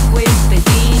 fuck with the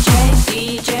DJ.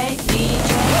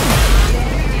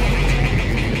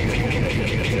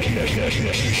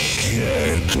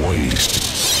 Can't waste.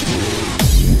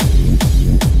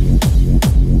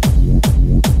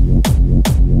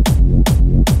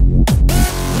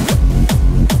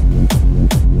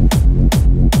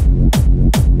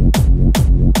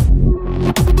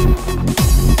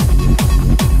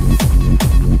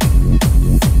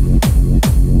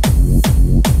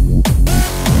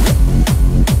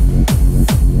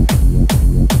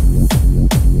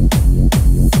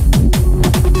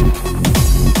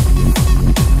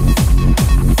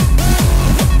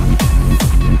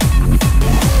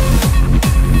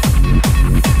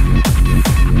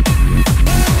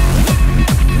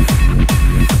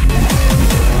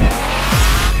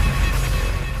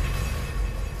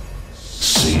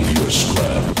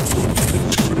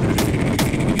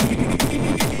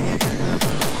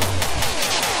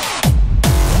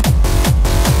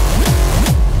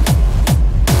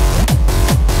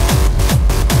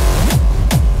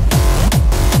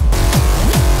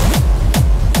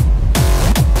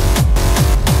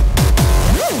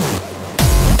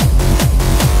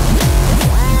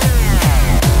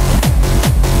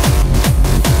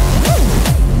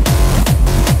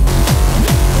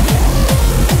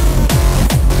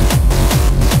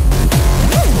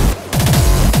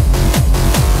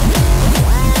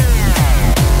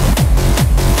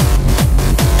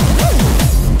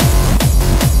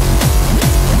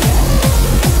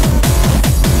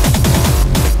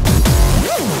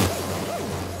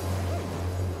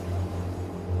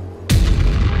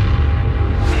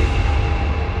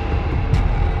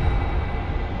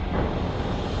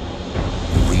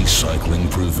 Recycling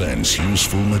prevents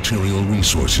useful material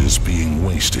resources being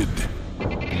wasted.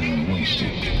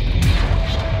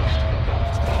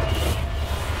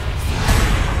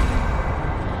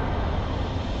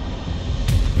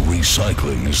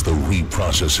 Recycling is the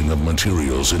reprocessing of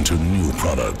materials into new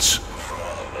products.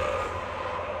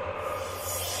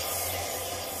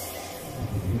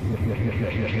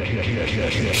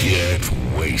 Get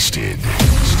wasted.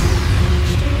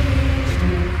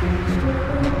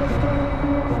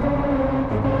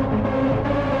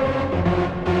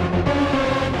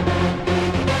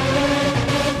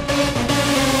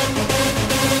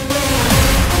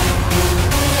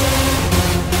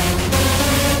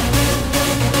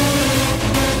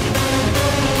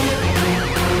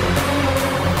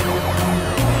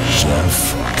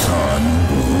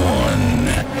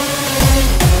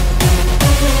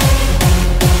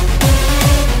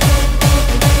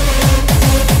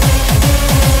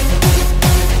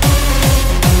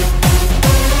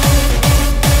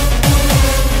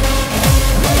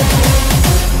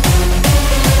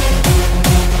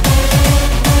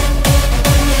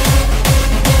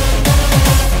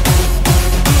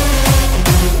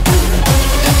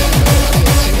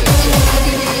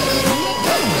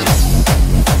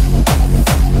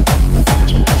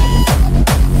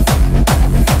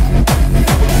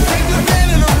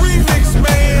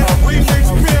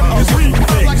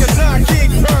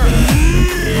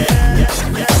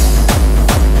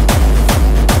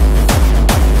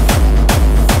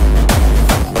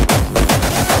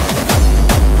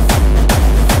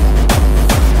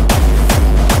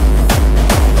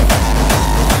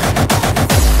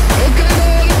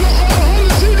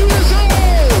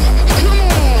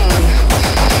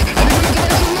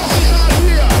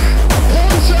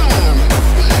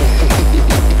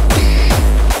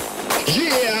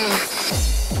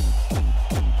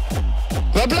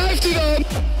 komt-ie dan.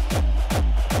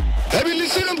 Hebben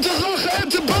jullie zin om te lachen en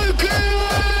te beuken?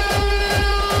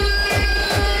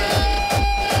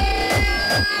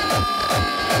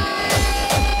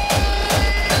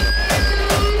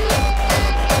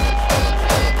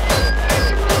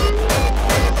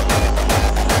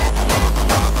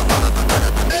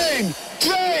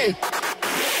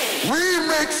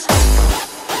 Remix.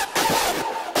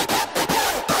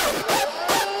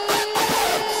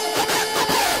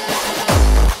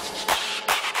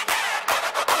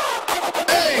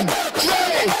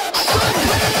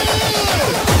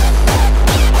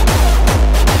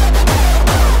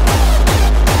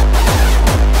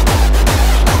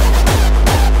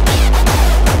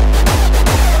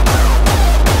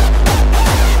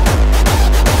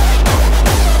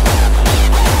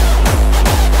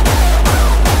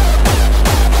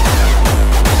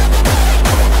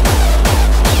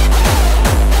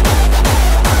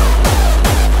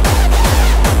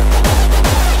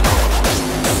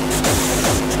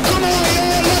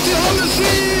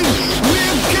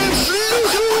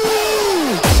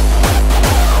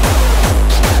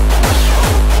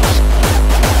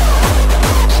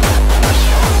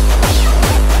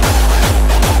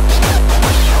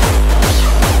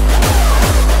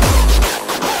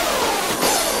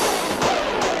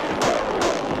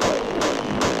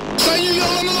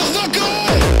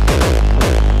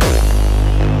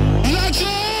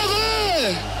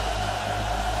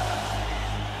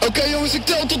 Oké jongens, ik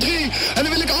tel tot 3 en dan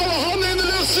wil ik alle handen in de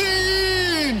lucht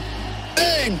zien.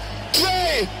 1,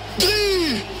 2, 3.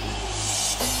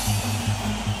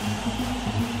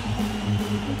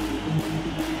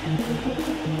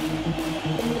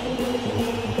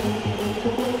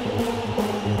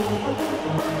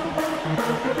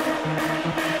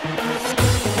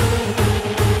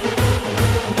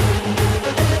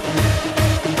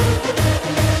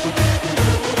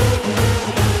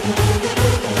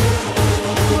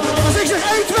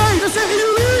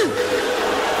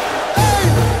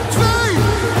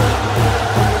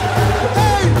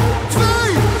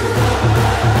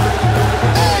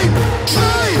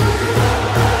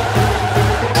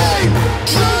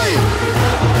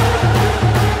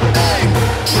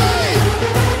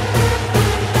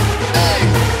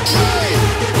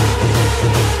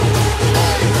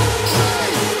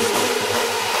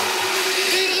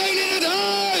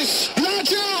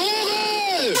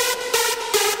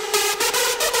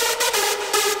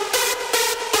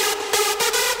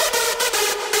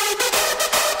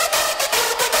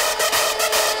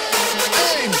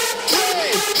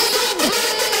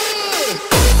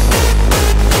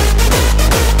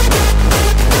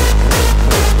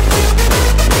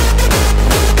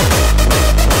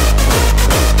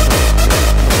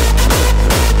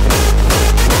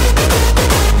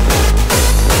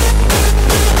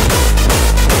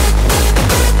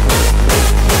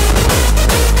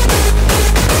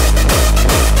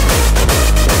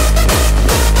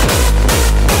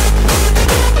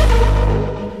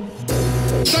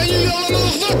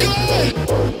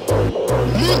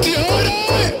 Moet die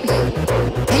harder!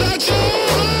 Laat je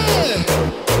horen!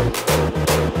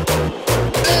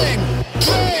 1,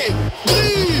 2,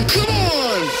 3, come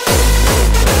on!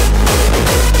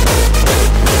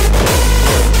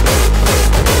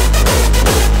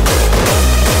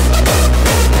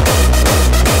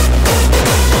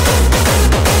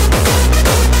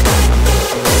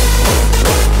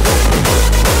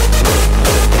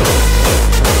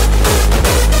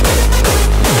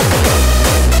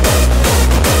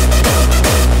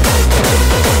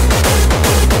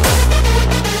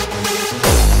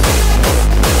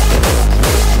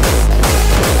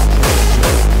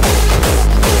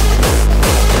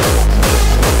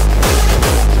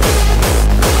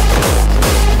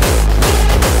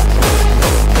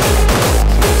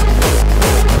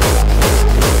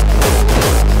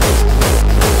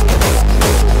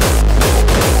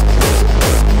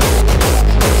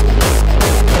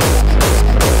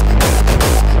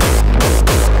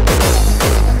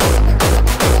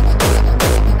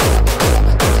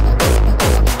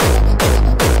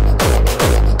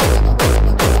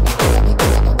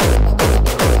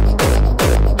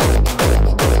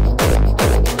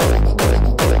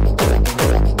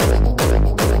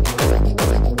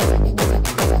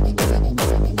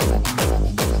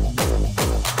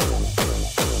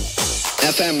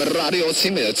 FM ラディオチ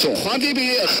ム、ちょ、はぎび、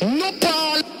の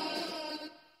ぱ